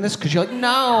invested in this? Because you're like,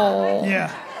 no.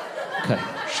 Yeah. Okay.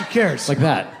 She cares. Like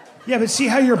that. Yeah, but see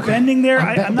how you're bending there?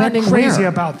 I'm not crazy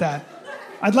about that.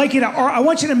 I'd like you to, or I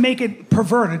want you to make it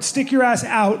perverted. Stick your ass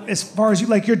out as far as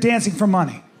like you're dancing for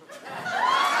money.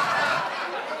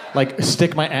 Like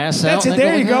stick my ass That's out? That's it.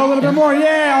 There you go. A little bit more.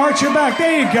 Yeah, arch your back.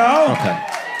 There you go. Okay.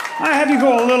 I have you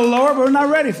go a little lower, but we're not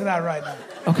ready for that right now.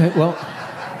 Okay, well.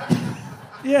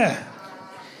 Yeah.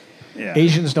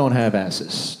 Asians don't have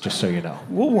asses, just so you know.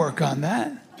 We'll work on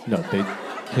that. No, they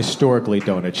historically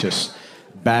don't. It's just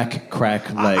back, crack,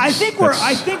 legs. I think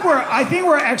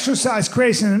we're exercise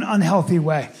crazy in an unhealthy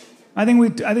way. I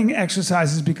think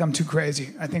exercise has become too crazy.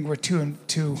 I think we're too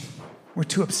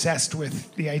obsessed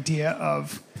with the idea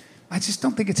of. I just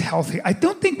don't think it's healthy. I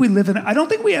don't think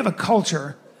we have a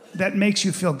culture that makes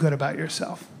you feel good about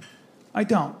yourself. I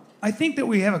don't. I think that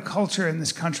we have a culture in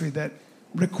this country that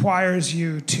requires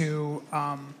you to,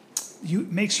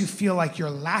 makes you feel like you're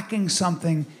lacking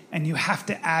something and you have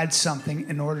to add something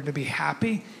in order to be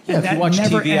happy. Yeah, and if you watch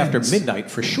TV ends. after midnight,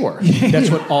 for sure. That's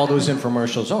what all those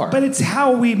infomercials are. But it's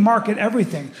how we market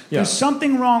everything. Yeah. There's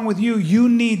something wrong with you. You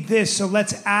need this, so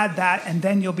let's add that, and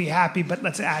then you'll be happy, but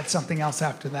let's add something else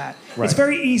after that. Right. It's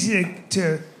very easy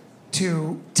to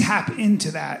tap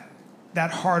into that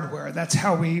hardware. That's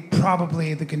how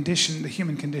the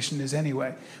human condition is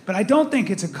anyway. But I don't think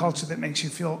it's a culture that makes you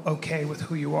feel okay with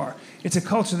who you are. It's a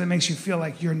culture that makes you feel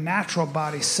like your natural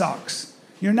body sucks.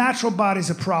 Your natural body's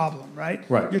a problem, right?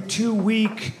 Right. You're too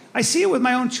weak. I see it with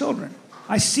my own children.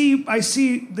 I see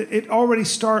that it already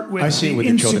start with I see it with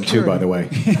your children too, by the way.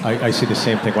 I see the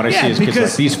same thing. When I see his kids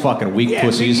like, these fucking weak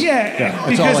pussies.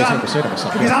 That's all I ever say to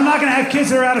myself. Because I'm not going to have kids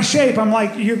that are out of shape. I'm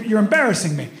like, you're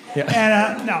embarrassing me. Yeah.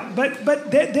 And no, but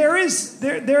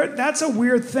that's a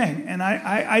weird thing. And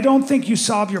I don't think you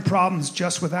solve your problems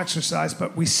just with exercise,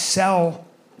 but we sell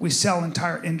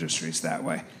entire industries that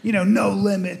way. No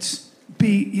limits,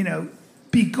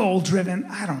 be goal driven.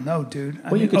 I don't know, dude.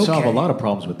 Well, you could solve a lot of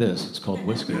problems with this. It's called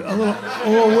whiskey. A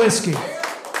little whiskey.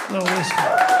 Yeah.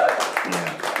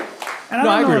 And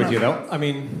I agree with you, though. I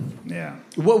mean, yeah.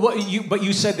 But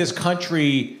you said this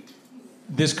country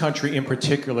in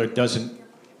particular doesn't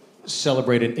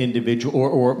celebrate an individual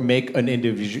or make an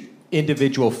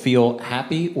individual feel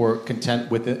happy or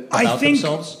content with it about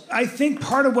themselves. I think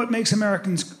part of what makes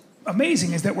Americans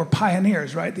amazing is that we're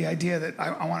pioneers, right? The idea that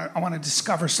I want to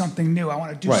discover something new. I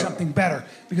want to do something better.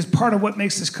 Because part of what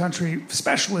makes this country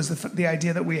special is the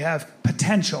idea that we have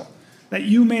potential. That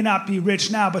you may not be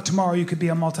rich now, but tomorrow you could be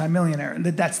a multimillionaire. And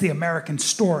that's the American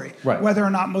story. Right. Whether or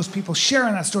not most people share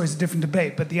in that story is a different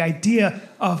debate. But the idea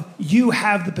of you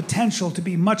have the potential to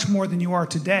be much more than you are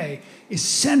today is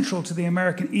central to the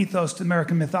American ethos, the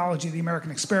American mythology, the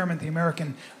American experiment, the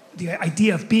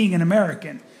idea of being an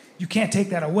American. You can't take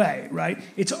that away, right?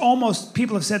 It's almost,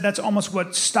 people have said that's almost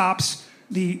what stops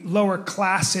the lower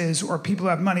classes or people who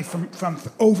have money from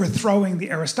overthrowing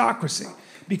the aristocracy.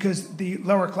 Because the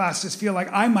lower classes feel like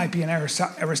I might be an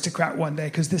aristocrat one day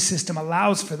because this system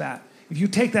allows for that. If you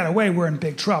take that away, we're in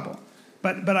big trouble.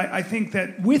 But I think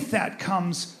that with that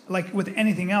comes, like with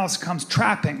anything else, comes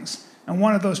trappings. And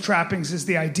one of those trappings is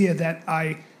the idea that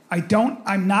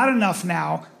I'm not enough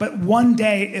now, but one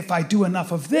day if I do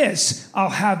enough of this,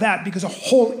 I'll have that, because a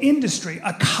whole industry,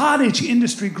 a cottage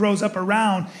industry grows up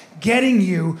around getting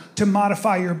you to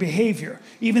modify your behavior,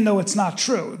 even though it's not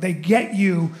true. They get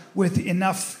you with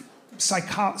enough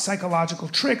psychological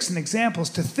tricks and examples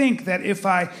to think that if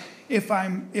I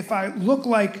look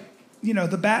like,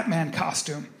 the Batman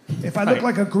costume, if I look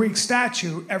like a Greek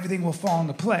statue, everything will fall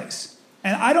into place.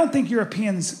 And I don't think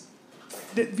Europeans...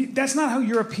 That's not how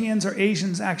Europeans or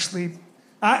Asians actually...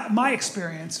 my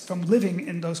experience from living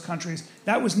in those countries,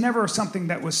 that was never something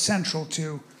that was central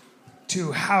to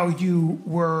how you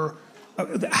were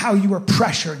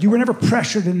pressured. You were never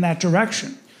pressured in that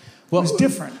direction. Well, it was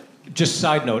different. Just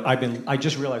side note, I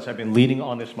just realized I've been leaning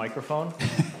on this microphone,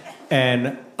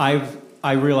 and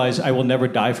I realize I will never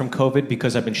die from COVID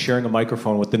because I've been sharing a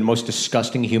microphone with the most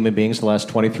disgusting human beings the last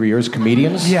 23 years,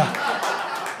 comedians. Yeah.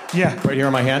 Right here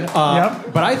in my hand.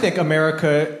 Yep. But I think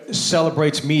America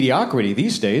celebrates mediocrity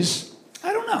these days.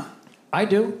 I don't know. I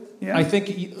do. Yeah. I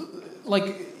think, you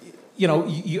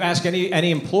ask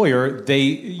any employer,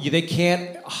 they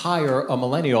can't hire a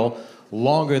millennial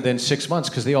longer than 6 months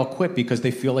because they all quit because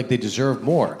they feel like they deserve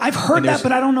more. I've heard that,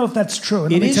 but I don't know if that's true.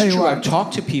 It is true. I've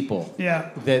talked to people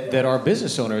that are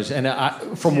business owners, and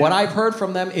from what I've heard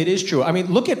from them, it is true. I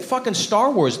mean, look at fucking Star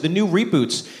Wars, the new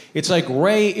reboots. It's like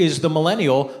Rey is the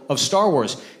millennial of Star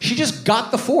Wars. She just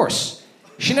got the Force.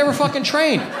 She never fucking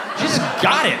trained. She just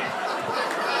got it.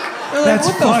 They're like,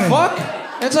 what the fuck?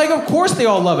 And it's like, of course they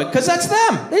all love it, because that's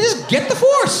them. They just get the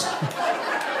Force.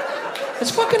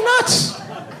 It's fucking nuts.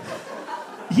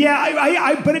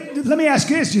 Yeah, but let me ask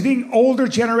you this. Do you think older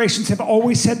generations have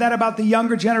always said that about the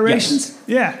younger generations? Yes.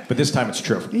 Yeah. But this time it's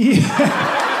true. Yeah.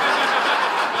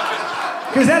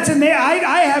 Because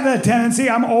I have that tendency.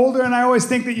 I'm older, and I always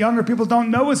think that younger people don't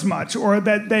know as much, or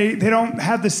that they don't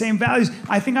have the same values.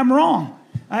 I think I'm wrong.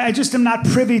 I just am not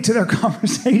privy to their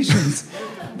conversations.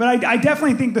 But I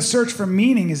definitely think the search for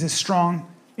meaning is as strong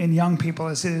in young people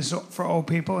as it is for old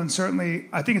people. And certainly,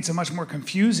 I think it's a much more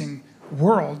confusing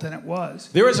world than it was.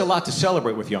 There is a lot to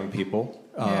celebrate with young people.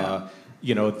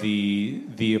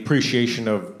 The appreciation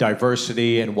of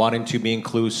diversity and wanting to be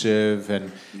inclusive,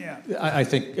 and I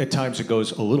think at times it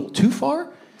goes a little too far.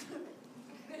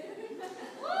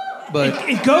 But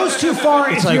it goes too far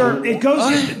if like, you're. It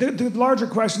goes. The larger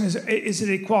question is it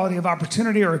equality of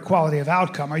opportunity or equality of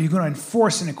outcome? Are you going to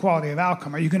enforce an equality of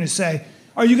outcome? Are you going to say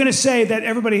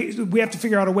that we have to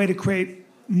figure out a way to create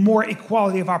more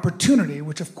equality of opportunity,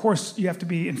 which of course you have to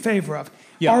be in favor of.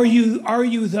 Yeah. Are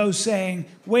you though saying,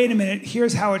 wait a minute,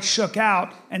 here's how it shook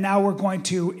out, and now we're going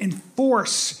to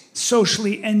enforce,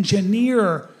 socially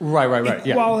engineer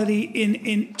equality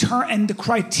in turn, and the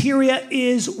criteria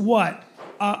is what?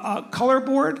 A color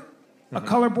board, an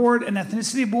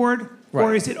ethnicity board,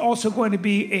 or is it also going to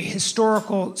be a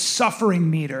historical suffering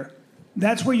meter?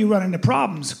 That's where you run into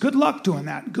problems. Good luck doing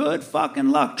that. Good fucking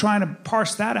luck trying to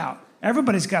parse that out.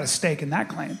 Everybody's got a stake in that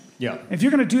claim. Yeah. If you're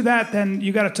going to do that, then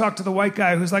you got to talk to the white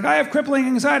guy who's like, I have crippling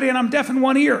anxiety and I'm deaf in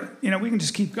one ear. You know, we can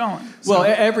just keep going. Well,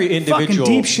 every individual... Fucking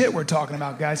deep shit we're talking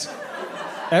about, guys.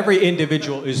 Every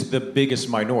individual is the biggest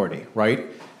minority, right?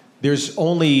 There's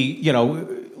only, you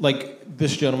know, like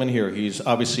this gentleman here, he's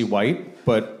obviously white,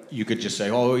 but you could just say,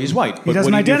 oh, he's white. But he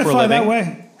doesn't identify that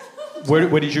way.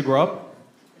 Where did you grow up?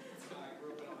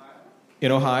 I grew up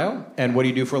in Ohio. And what do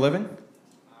you do for a living?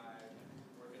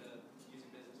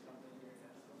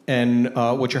 And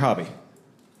what's your hobby?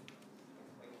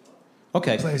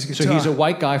 Okay, so he's a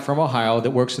white guy from Ohio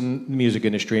that works in the music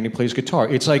industry and he plays guitar.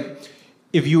 It's like,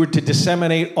 if you were to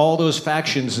disseminate all those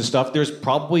factions and stuff, there's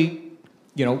probably,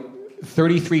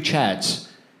 33 Chads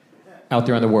out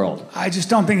there in the world. I just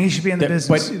don't think he should be in the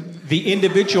business. But the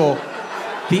individual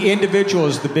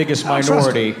is the biggest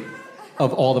minority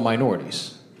of all the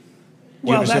minorities.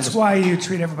 Well, that's why you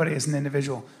treat everybody as an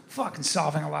individual. Fucking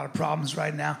solving a lot of problems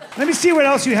right now. Let me see what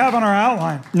else you have on our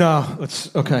outline. No,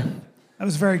 that's okay. That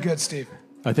was very good, Steve.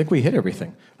 I think we hit everything.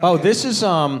 Okay. Oh, this is,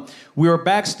 we were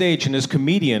backstage and as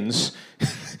comedians,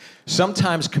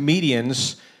 sometimes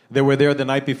comedians that were there the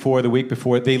night before, the week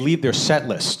before, they leave their set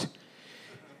list.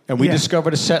 And we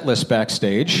discovered a set list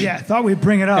backstage. Yeah, I thought we'd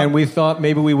bring it up. And we thought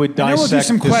maybe we would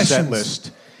dissect this set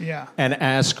list. Yeah. And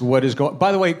ask what is going...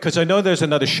 By the way, because I know there's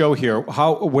another show here.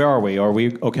 Where are we? Are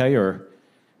we okay or...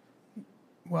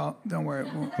 Well, don't worry.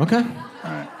 Okay. All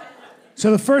right.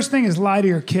 So the first thing is lie to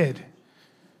your kid.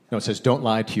 No, it says don't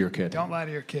lie to your kid. Don't lie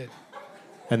to your kid.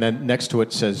 And then next to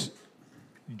it says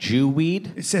Jew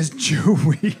weed. It says Jew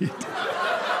weed.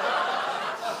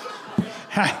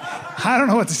 I don't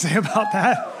know what to say about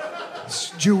that.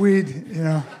 It's Jew weed, you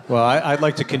know. Well, I'd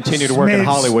like to continue to work in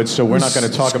Hollywood, so we're not going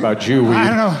to talk about Jew weed. I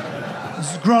don't know.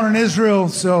 It's grown in Israel,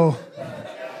 so...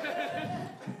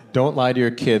 Don't lie to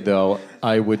your kid, though.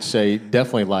 I would say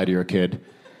definitely lie to your kid.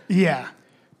 Yeah.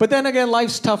 But then again,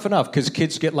 life's tough enough because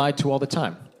kids get lied to all the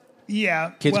time.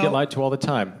 Yeah. Kids get lied to all the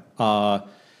time.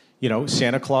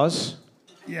 Santa Claus.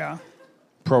 Yeah.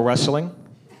 Pro wrestling.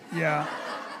 Yeah.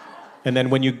 And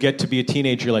then when you get to be a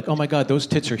teenager, you're like, oh my God, those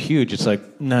tits are huge. It's like,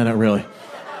 no, not really.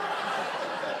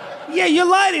 Yeah, you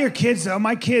lie to your kids, though.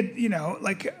 My kid, I'm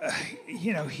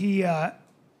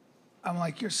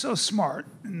like, you're so smart.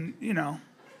 And,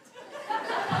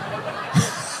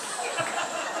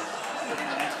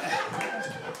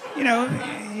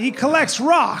 he collects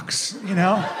rocks,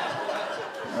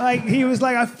 Like, he was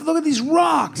like, look at these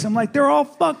rocks. I'm like, they're all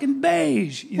fucking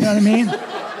beige. You know what I mean?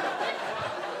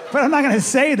 But I'm not going to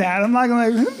say that. I'm not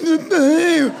going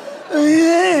to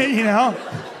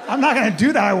I'm not going to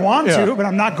do that. I want to, but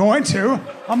I'm not going to.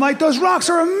 I'm like, those rocks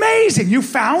are amazing. You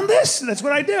found this? That's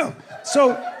what I do.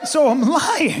 So I'm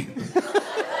lying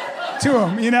to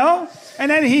him,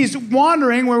 And then he's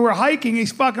wandering where we're hiking.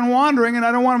 He's fucking wandering, and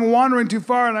I don't want him wandering too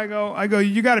far. And I go,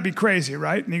 you got to be crazy,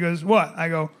 right? And he goes, what? I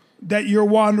go, that you're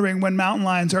wandering when mountain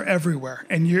lions are everywhere,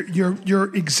 and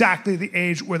you're exactly the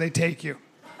age where they take you.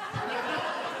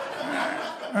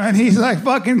 And he's like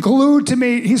fucking glued to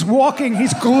me. He's walking.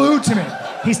 He's glued to me.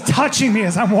 He's touching me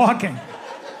as I'm walking.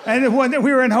 And when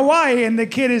we were in Hawaii, and the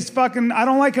kid is fucking, I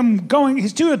don't like him going.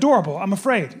 He's too adorable. I'm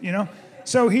afraid,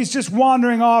 So he's just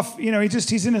wandering off.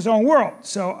 He's in his own world.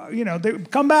 So, they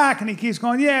come back, and he keeps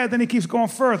going, then he keeps going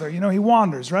further. He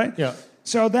wanders, right? Yeah.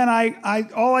 So then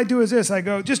all I do is this. I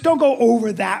go, just don't go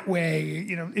over that way.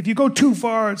 If you go too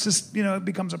far, it's just, it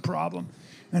becomes a problem.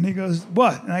 And he goes,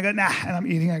 what? And I go, nah. And I'm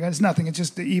eating. I go, it's nothing. It's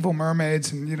just the evil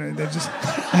mermaids. And,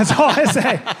 that's all I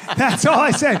say. That's all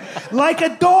I say. Like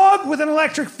a dog with an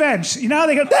electric fence. They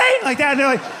go, dang, like that. And they're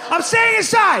like, I'm staying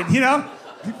inside,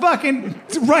 Fucking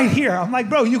right here. I'm like,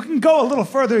 bro, you can go a little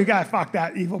further. You got to fuck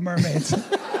that, evil mermaids.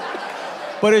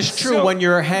 But it's true when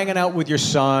you're hanging out with your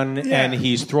son and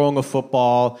he's throwing a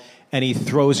football and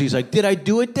he's like, did I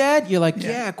do it, Dad? You're like,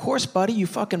 yeah, of course, buddy. You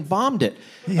fucking bombed it.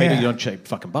 Yeah. You don't say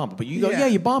fucking bombed it, but you go,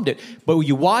 you bombed it. But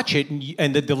you watch it,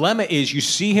 and the dilemma is you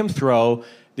see him throw.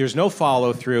 There's no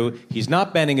follow through. He's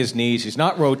not bending his knees. He's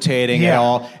not rotating at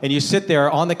all. And you sit there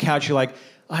on the couch. You're like,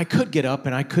 I could get up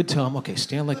and I could tell him, okay,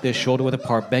 stand like this, shoulder width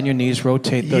apart, bend your knees,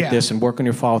 rotate like this, and work on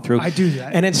your follow through. I do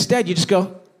that. And instead, you just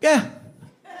go, yeah,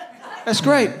 that's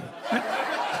great.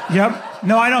 Yep.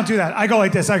 No, I don't do that. I go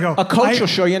like this. I go. A coach will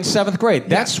show you in 7th grade.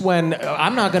 That's when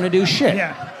I'm not going to do shit.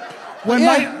 Yeah. When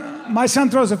my son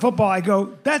throws a football, I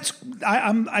go,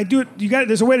 I do it.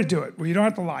 There's a way to do it where you don't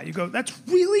have to lie. You go, that's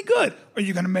really good. Are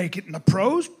you going to make it in the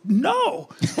pros? No.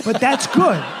 But that's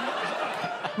good.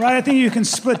 Right? I think you can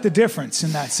split the difference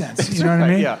in that sense. You know what I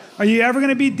mean? Yeah. Are you ever going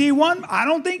to be D1? I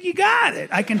don't think you got it.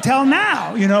 I can tell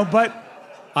now, but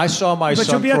I saw my son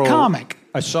you'll be a comic.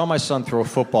 I saw my son throw a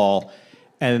football,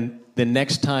 and the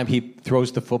next time he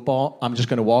throws the football, I'm just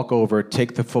going to walk over,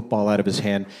 take the football out of his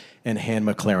hand, and hand him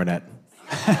a clarinet.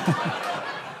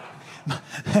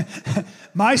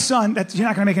 My son, you're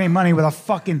not going to make any money with a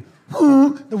fucking...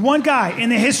 The one guy in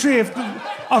the history of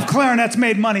clarinets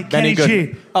made money, Kenny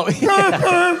G. Oh,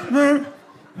 yeah.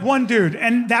 One dude,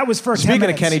 and that was for 10 Speaking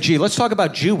minutes. of Kenny G, let's talk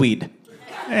about Jewweed.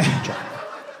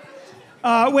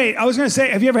 Wait, I was going to say,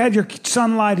 have you ever had your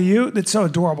son lie to you? That's so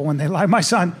adorable when they lie. My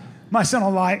son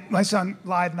will lie. My son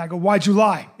lied, and I go, "Why'd you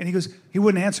lie?" And he goes, he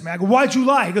wouldn't answer me. I go, "Why'd you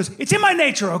lie?" He goes, "It's in my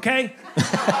nature, okay?"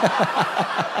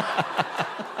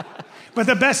 But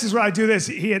the best is when I do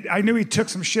this. I knew he took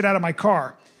some shit out of my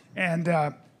car, and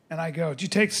I go, "Did you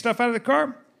take stuff out of the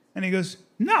car?" And he goes,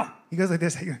 "No." He goes like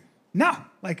this. I go, "No."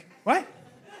 Like, what?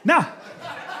 No.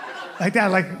 Like that.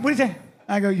 Like, what did you take?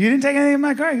 I go, "You didn't take anything in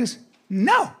my car?" He goes,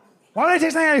 "No. Why would I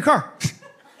take something out of your car?"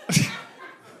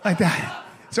 Like that.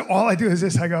 So all I do is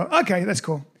this. I go, "Okay, that's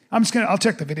cool. I'll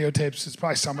check the videotapes. It's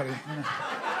probably somebody." You know.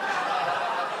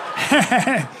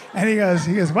 And he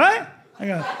goes, "What?" I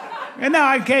go, "And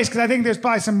no, in case, because I think there's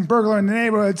probably some burglar in the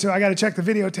neighborhood, so I got to check the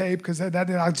videotape, because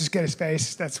I'll just get his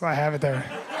face. That's why I have it there."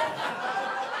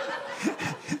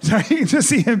 So you can just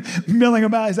see him milling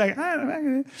about. He's like, "I don't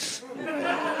know."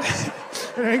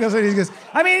 And he goes,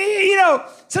 I mean,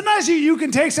 sometimes you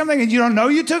can take something and you don't know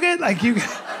you took it. Like you...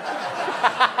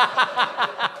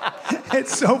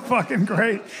 It's so fucking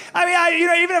great. I mean,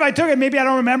 even if I took it, maybe I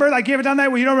don't remember. Like, you ever done that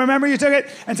where you don't remember you took it,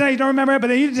 and tonight you don't remember it, but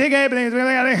then you take it, but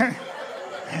then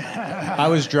I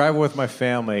was driving with my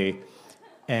family,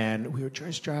 and we were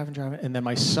just driving, and then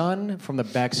my son from the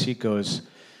back seat goes,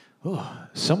 "Oh,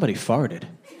 somebody farted."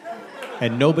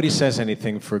 And nobody says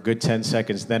anything for a good 10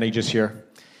 seconds. Then I just hear,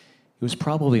 "It was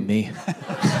probably me."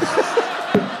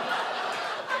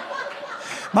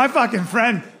 My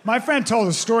friend told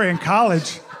a story in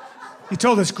college. He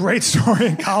told this great story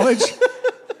in college.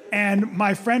 And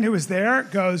my friend who was there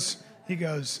goes, "Hey,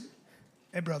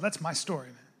 bro, that's my story,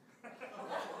 man."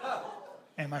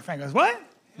 And my friend goes, "What?"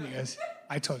 And he goes,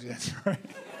 "I told you that story."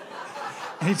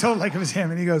 And he told it like it was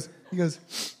him. And he goes,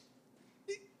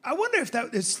 "I wonder if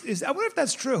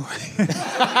that's true."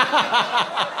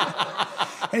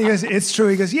 And he goes, "It's true."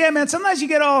 He goes, "Yeah, man, sometimes you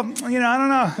get all, I don't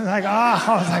know." Like, I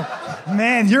was like,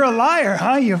 "Man, you're a liar,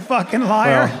 huh? You fucking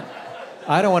liar." Well,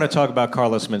 I don't want to talk about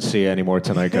Carlos Mencia anymore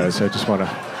tonight, guys. I just want to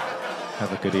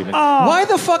have a good evening. Why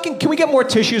the fucking... Can we get more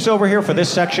tissues over here for this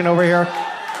section over here?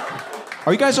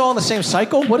 Are you guys all in the same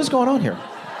cycle? What is going on here?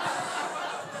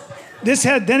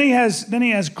 Then he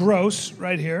has gross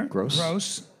right here.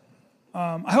 Gross.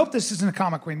 I hope this isn't a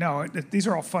comic we know. These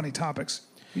are all funny topics.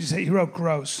 He wrote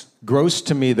gross. Gross,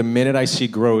 to me, the minute I see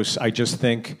gross, I just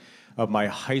think of my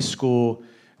high school...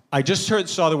 I just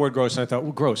saw the word gross, and I thought,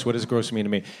 well, gross, what does gross mean to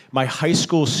me? My high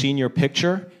school senior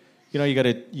picture,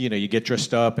 you get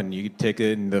dressed up, and you take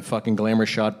it in the fucking glamour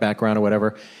shot background or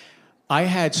whatever. I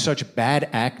had such bad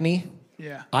acne.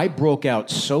 Yeah. I broke out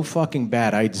so fucking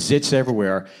bad. I had zits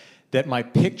everywhere that my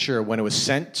picture, when it was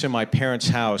sent to my parents'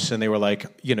 house, and they were like,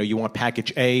 you want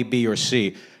package A, B, or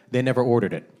C, they never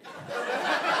ordered it.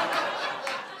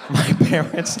 My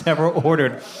parents never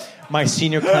ordered my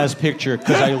senior class picture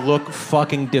because I look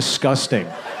fucking disgusting.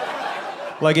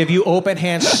 Like, if you open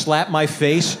hand slap my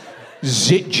face,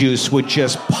 zit juice would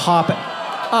just pop it.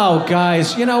 Oh,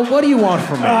 guys, what do you want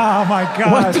from me? Oh, my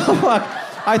God. What the fuck?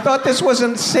 I thought this was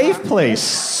a safe place.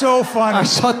 So funny. I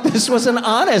thought this was an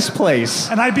honest place.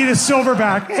 And I'd be the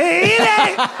silverback. Hey,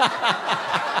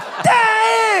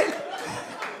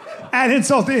 add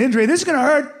insult to injury. This is going to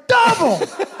hurt double.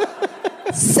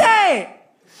 Say.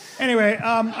 Anyway,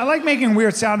 I like making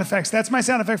weird sound effects. That's my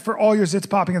sound effect for all your zits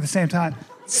popping at the same time.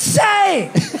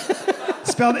 Say!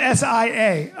 Spelled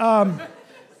S-I-A.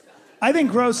 I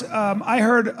think gross. I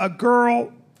heard a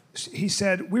girl, he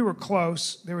said, we were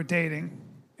close. They were dating.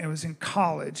 It was in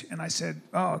college. And I said,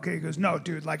 "Oh, okay." He goes, "No,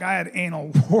 dude, like I had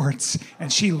anal warts."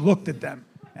 And she looked at them.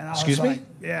 And I Excuse was me? like,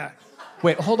 yeah.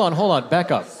 Wait, hold on.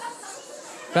 Back up.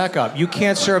 You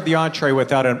can't serve the entree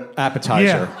without an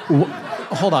appetizer. Yeah.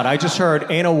 Hold on, I just heard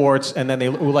anal warts, and then they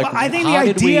were like, I think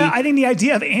the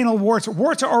idea of anal warts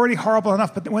are already horrible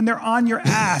enough, but when they're on your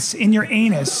ass, in your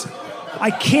anus, I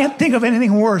can't think of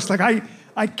anything worse. Like,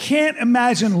 I can't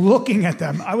imagine looking at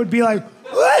them. I would be like,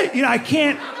 what?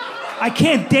 I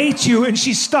can't date you, and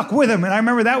she's stuck with him. And I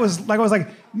remember that was like, I was like,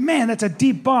 man, that's a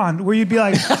deep bond, where you'd be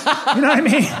like, you know what I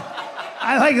mean?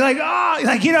 At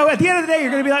the end of the day,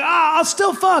 you're gonna be like, I'll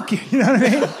still fuck you. You know what I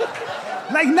mean?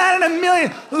 Like, not in a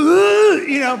million.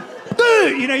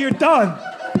 You're done.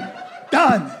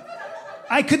 Done.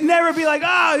 I could never be like,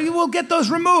 you will get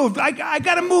those removed. I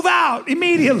got to move out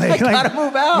immediately. I got to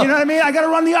move out. You know what I mean? I got to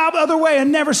run the other way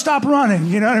and never stop running.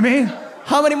 You know what I mean?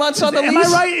 How many months on the lease? Am I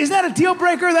right? Is that a deal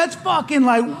breaker? That's fucking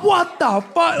like, what the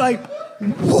fuck? Like,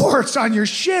 warts on your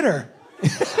shitter.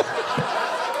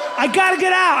 I got to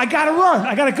get out. I got to run.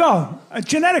 I got to go.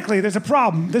 Genetically, there's a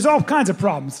problem. There's all kinds of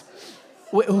problems.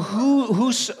 Wait,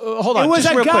 hold on. It was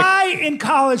just a real guy quick. in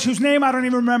college whose name I don't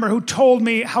even remember who told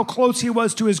me how close he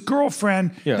was to his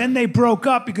girlfriend. Yeah. Then they broke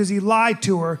up because he lied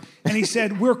to her, and he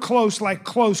said we're close, like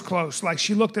close. Like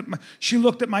she looked at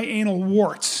my anal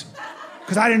warts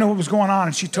because I didn't know what was going on,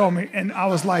 and she told me, and I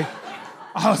was like,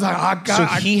 oh God, So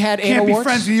he had I can't anal be warts?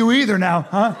 friends with you either now,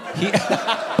 huh?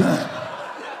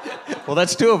 Well,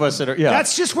 that's two of us that are. Yeah.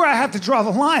 That's just where I have to draw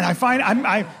the line. I find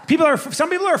some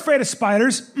people are afraid of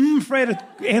spiders. I'm afraid of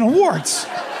anal warts.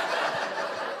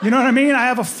 You know what I mean? I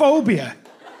have a phobia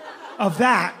of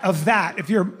that. Of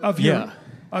your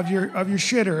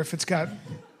shitter. If it's got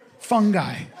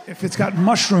fungi, if it's got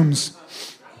mushrooms.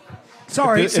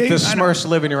 Sorry, if the Smurfs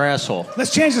live in your asshole.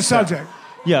 Let's change the subject.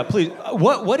 Yeah, please.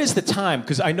 What is the time?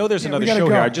 Because I know there's another we gotta show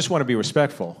go. here. I just want to be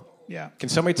respectful. Yeah. Can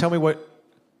somebody tell me what?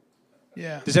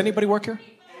 Yeah. Does anybody work here?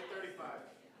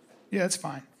 Yeah, that's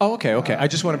fine. Oh, okay. I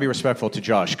just want to be respectful to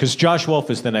Josh because Josh Wolf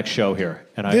is the next show here,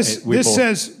 and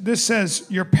This says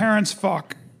your parents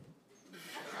fuck.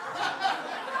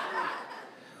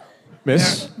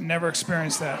 Miss, Never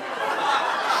experienced that.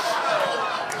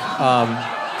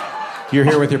 you're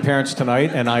here with your parents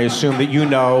tonight, and I assume that you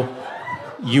know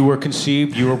you were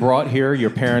conceived, you were brought here, your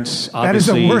parents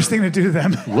obviously. That is the worst thing to do to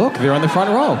them. Look, they're on the front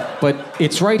row, but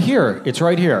it's right here. It's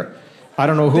right here. I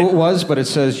don't know who it was, but it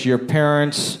says your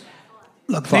parents.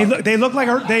 Look, they look like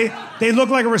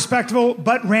a respectable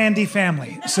but randy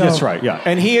family. So That's right. Yeah,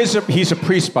 and he's a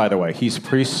priest, by the way. He's a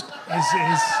priest.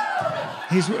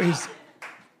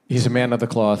 He's a man of the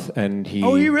cloth, and he.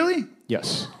 Oh, are you really?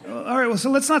 Yes. All right. Well, so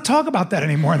let's not talk about that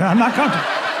anymore. Then I'm not comfortable.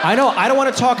 I know. I don't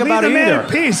want to talk about Leave it the man either. in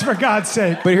peace, for God's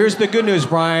sake. But here's the good news,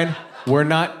 Brian. We're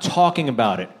not talking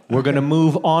about it. We're going to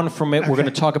move on from it. We're going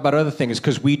to talk about other things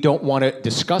because we don't want to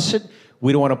discuss it.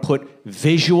 We don't want to put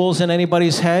visuals in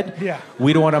anybody's head. Yeah.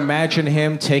 We don't want to imagine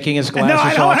him taking his No, I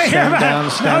glasses don't off, want to hear stand about down, it.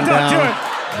 stand No, down. don't do it.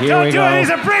 Here Don't we do go. it. He's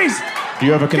a priest. Do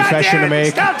you have a confession God to damn it.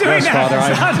 make? Stop doing yes, that.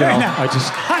 Father. Stop doing that. I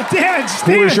just. God damn it,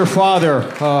 Who is Steve. your father?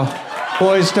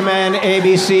 Boys to Men,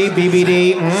 ABC,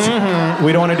 BBD.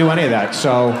 We don't want to do any of that.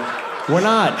 So we're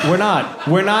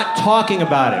not talking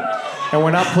about it, and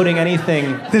we're not putting anything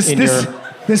in your.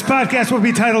 This podcast will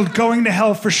be titled "Going to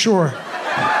Hell for Sure."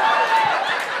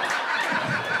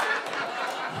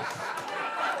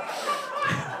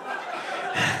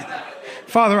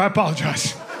 Father, I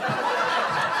apologize.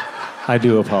 I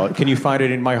do apologize. Can you find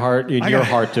it in my heart, your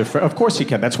heart? Of course he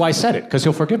can. That's why I said it, because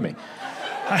he'll forgive me.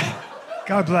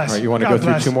 God bless. All right, you want to go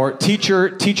through two more?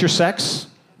 Teacher sex.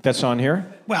 That's on here.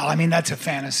 Well, I mean, that's a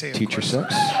fantasy. Of Teacher course.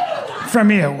 sex. For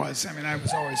me, it was. I mean, I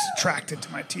was always attracted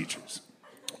to my teachers.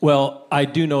 Well, I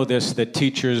do know this, that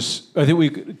teachers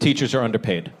are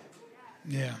underpaid.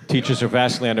 Yeah. Teachers are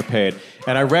vastly underpaid.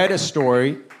 And I read a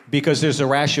story, because there's a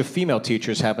rash of female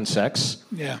teachers having sex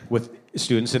with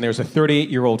students, and there's a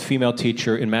 38-year-old female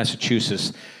teacher in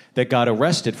Massachusetts that got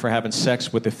arrested for having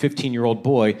sex with a 15-year-old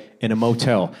boy in a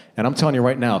motel. And I'm telling you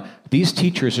right now, these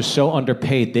teachers are so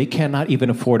underpaid, they cannot even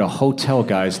afford a hotel,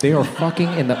 guys. They are fucking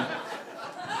in the...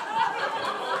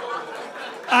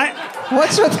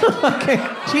 What's with the fucking...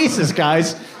 Jesus,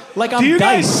 guys. Like I'm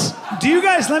Dice. Do you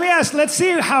guys, let me ask, let's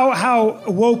see how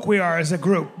woke we are as a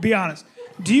group. Be honest.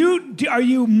 Are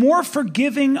you more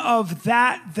forgiving of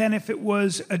that than if it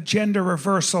was a gender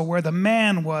reversal where the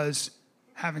man was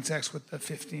having sex with the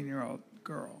 15-year-old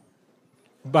girl?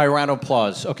 By round of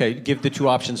applause. Okay, give the two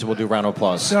options and we'll do round of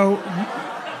applause. So,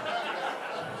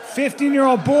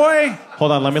 15-year-old boy.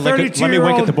 Hold on, let me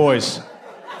wink at the boys.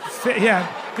 Yeah,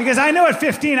 because I know at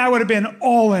 15 I would have been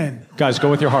all in. Guys, go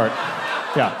with your heart.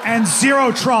 Yeah. And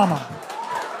zero trauma.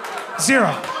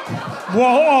 Zero. Well,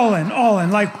 all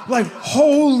in. Like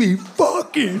holy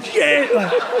fucking shit.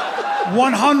 Like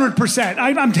 100%.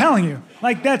 I'm telling you.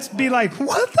 Like, that's be like,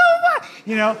 what the fuck?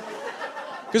 You know?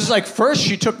 Because it's like, first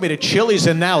she took me to Chili's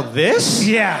and now this?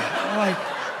 Yeah. Like,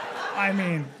 I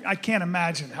mean, I can't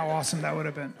imagine how awesome that would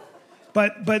have been.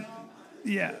 But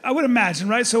yeah, I would imagine,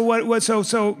 right? So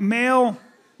so male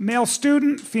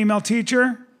student, female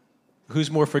teacher. Who's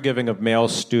more forgiving of male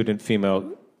student,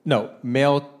 female? No,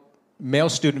 male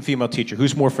student, female teacher.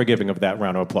 Who's more forgiving of that?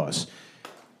 Round of applause.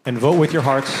 And vote with your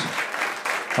hearts.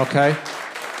 Okay?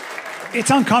 It's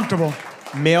uncomfortable.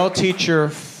 Male teacher,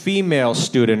 female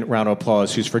student, round of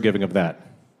applause. Who's forgiving of that?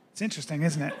 It's interesting,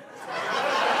 isn't it?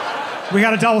 We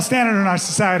got a double standard in our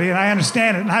society, and I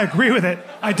understand it, and I agree with it.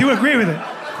 I do agree with it.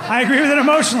 I agree with it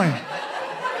emotionally.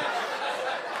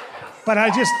 But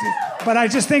I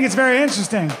just think it's very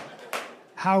interesting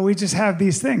how we just have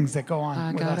these things that go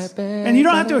on with us. And you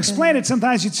don't have to explain it.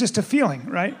 Sometimes it's just a feeling,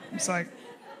 right? It's like,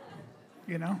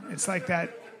 it's like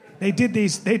that. They did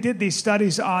these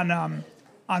studies on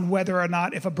whether or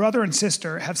not if a brother and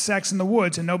sister have sex in the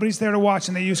woods and nobody's there to watch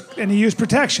and they use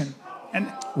protection. And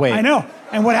wait, I know.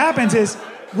 And what happens is,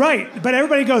 right, but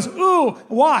everybody goes, ooh,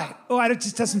 why? Oh, it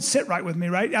just doesn't sit right with me,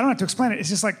 right? I don't have to explain it. It's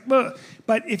just like, ugh.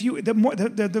 But if you,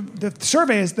 the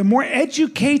survey is the more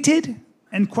educated,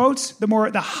 in quotes,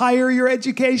 the higher your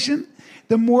education,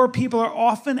 the more people are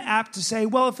often apt to say,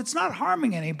 well, if it's not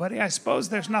harming anybody, I suppose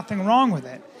there's nothing wrong with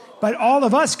it. But all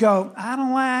of us go, I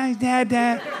don't like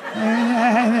that.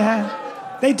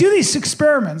 They do these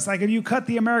experiments, like if you cut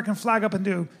the American flag up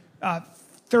into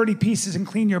 30 pieces and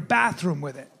clean your bathroom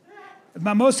with it.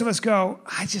 But most of us go,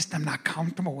 I'm not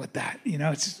comfortable with that.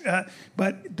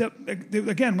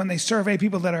 Again, when they survey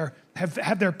people that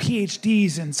have their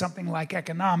PhDs in something like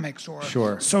economics or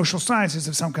social sciences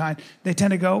of some kind, they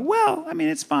tend to go, well, I mean,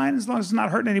 it's fine as long as it's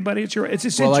not hurting anybody. It's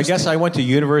just well, I guess I went to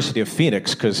University of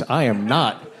Phoenix because I am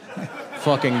not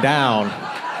fucking down.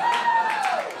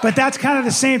 But that's kind of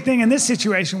the same thing in this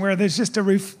situation where there's just a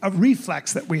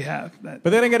reflex that we have. But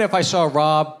then again, if I saw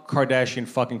Rob Kardashian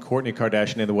fucking Kourtney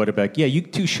Kardashian in the wood, I'd be like, yeah, you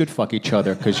two should fuck each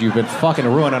other because you've been fucking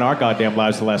ruining our goddamn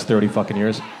lives the last 30 fucking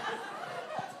years.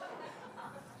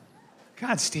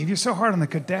 God, Steve, you're so hard on the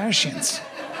Kardashians.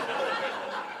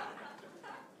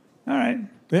 All right.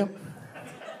 Yep.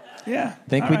 Yeah.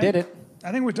 Think we did it.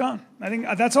 I think we're done. I think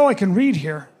that's all I can read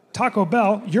here. Taco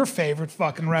Bell, your favorite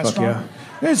fucking restaurant. Fuck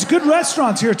yeah. There's good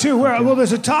restaurants here, too. Well,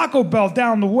 there's a Taco Bell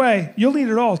down the way. You'll eat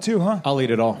it all, too, huh? I'll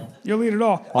eat it all. You'll eat it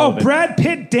all. All of it. Brad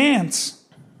Pitt dance.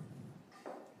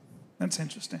 That's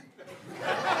interesting.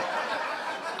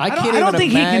 I can't don't even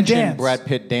think he can imagine dance. Brad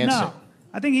Pitt dancing. No.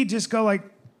 I think he'd just go like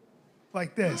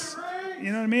this.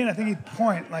 You know what I mean? I think he'd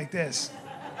point like this.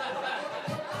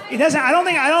 He doesn't, I don't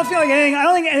feel like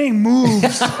anything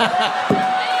moves.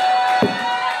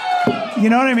 You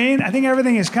know what I mean? I think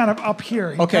everything is kind of up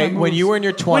here. Okay, when you were in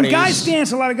your 20s... When guys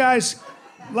dance, a lot of guys,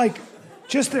 like,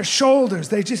 just their shoulders,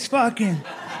 they just fucking...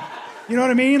 You know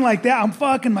what I mean? Like that, I'm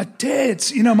fucking my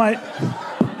tits,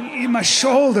 my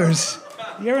shoulders.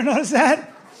 You ever notice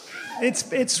that?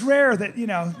 It's rare that,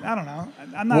 I don't know.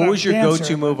 I'm not What was your dancer.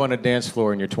 go-to move on a dance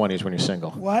floor in your 20s when you're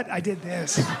single? What? I did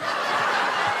this.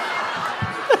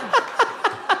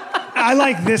 I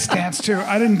like this dance, too.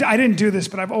 I didn't do this,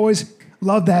 but I've always...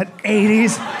 Love that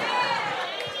 80s.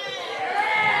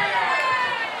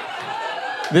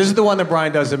 This is the one that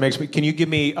Brian does that makes me... Can you give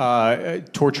me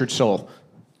Tortured Soul?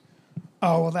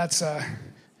 Oh, well, that's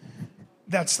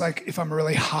like if I'm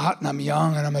really hot and I'm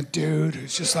young and I'm a dude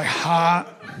who's just like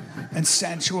hot and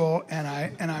sensual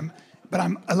I've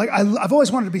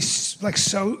always wanted to be like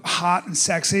so hot and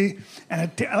sexy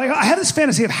and I have this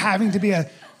fantasy of having to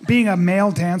being a male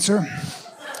dancer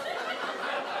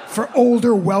for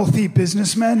older, wealthy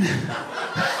businessmen.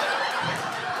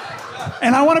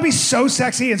 And I want to be so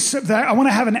sexy and that I want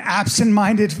to have an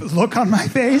absent-minded look on my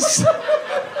face.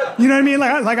 You know what I mean?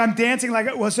 Like I'm dancing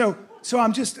so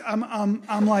I'm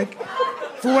like,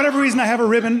 for whatever reason, I have a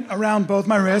ribbon around both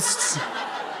my wrists.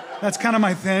 That's kind of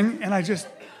my thing. And I just,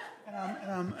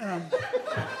 and I'm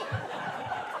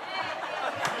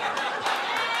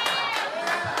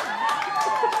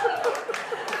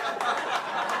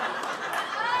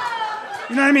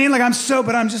You know what I mean? Like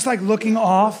but I'm just like looking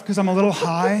off because I'm a little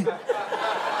high.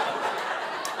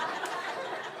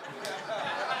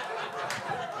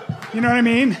 You know what I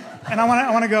mean? And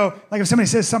I want to go, like if somebody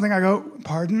says something, I go,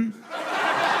 pardon?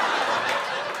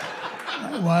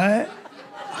 What?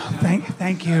 Oh,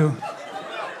 thank you.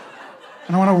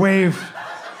 And I want to wave.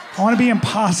 I want to be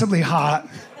impossibly hot.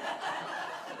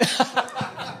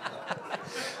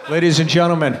 Ladies and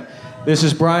gentlemen, this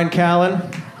is Brian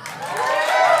Callen.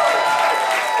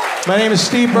 My name is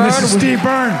Steve Byrne. And this is Steve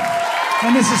Byrne.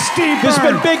 And this is Steve Byrne. This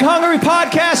has been Big Hungry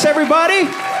Podcast, everybody.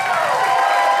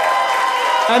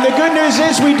 And the good news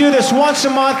is we do this once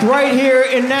a month right here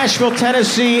in Nashville,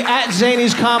 Tennessee at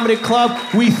Zany's Comedy Club.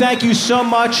 We thank you so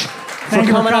much for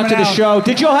coming out to the show.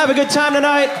 Did you all have a good time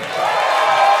tonight?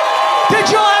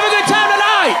 Did you all have a good time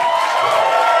tonight?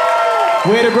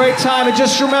 We had a great time. And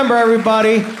just remember,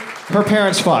 everybody, her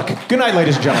parents fuck. Good night,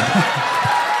 ladies and gentlemen.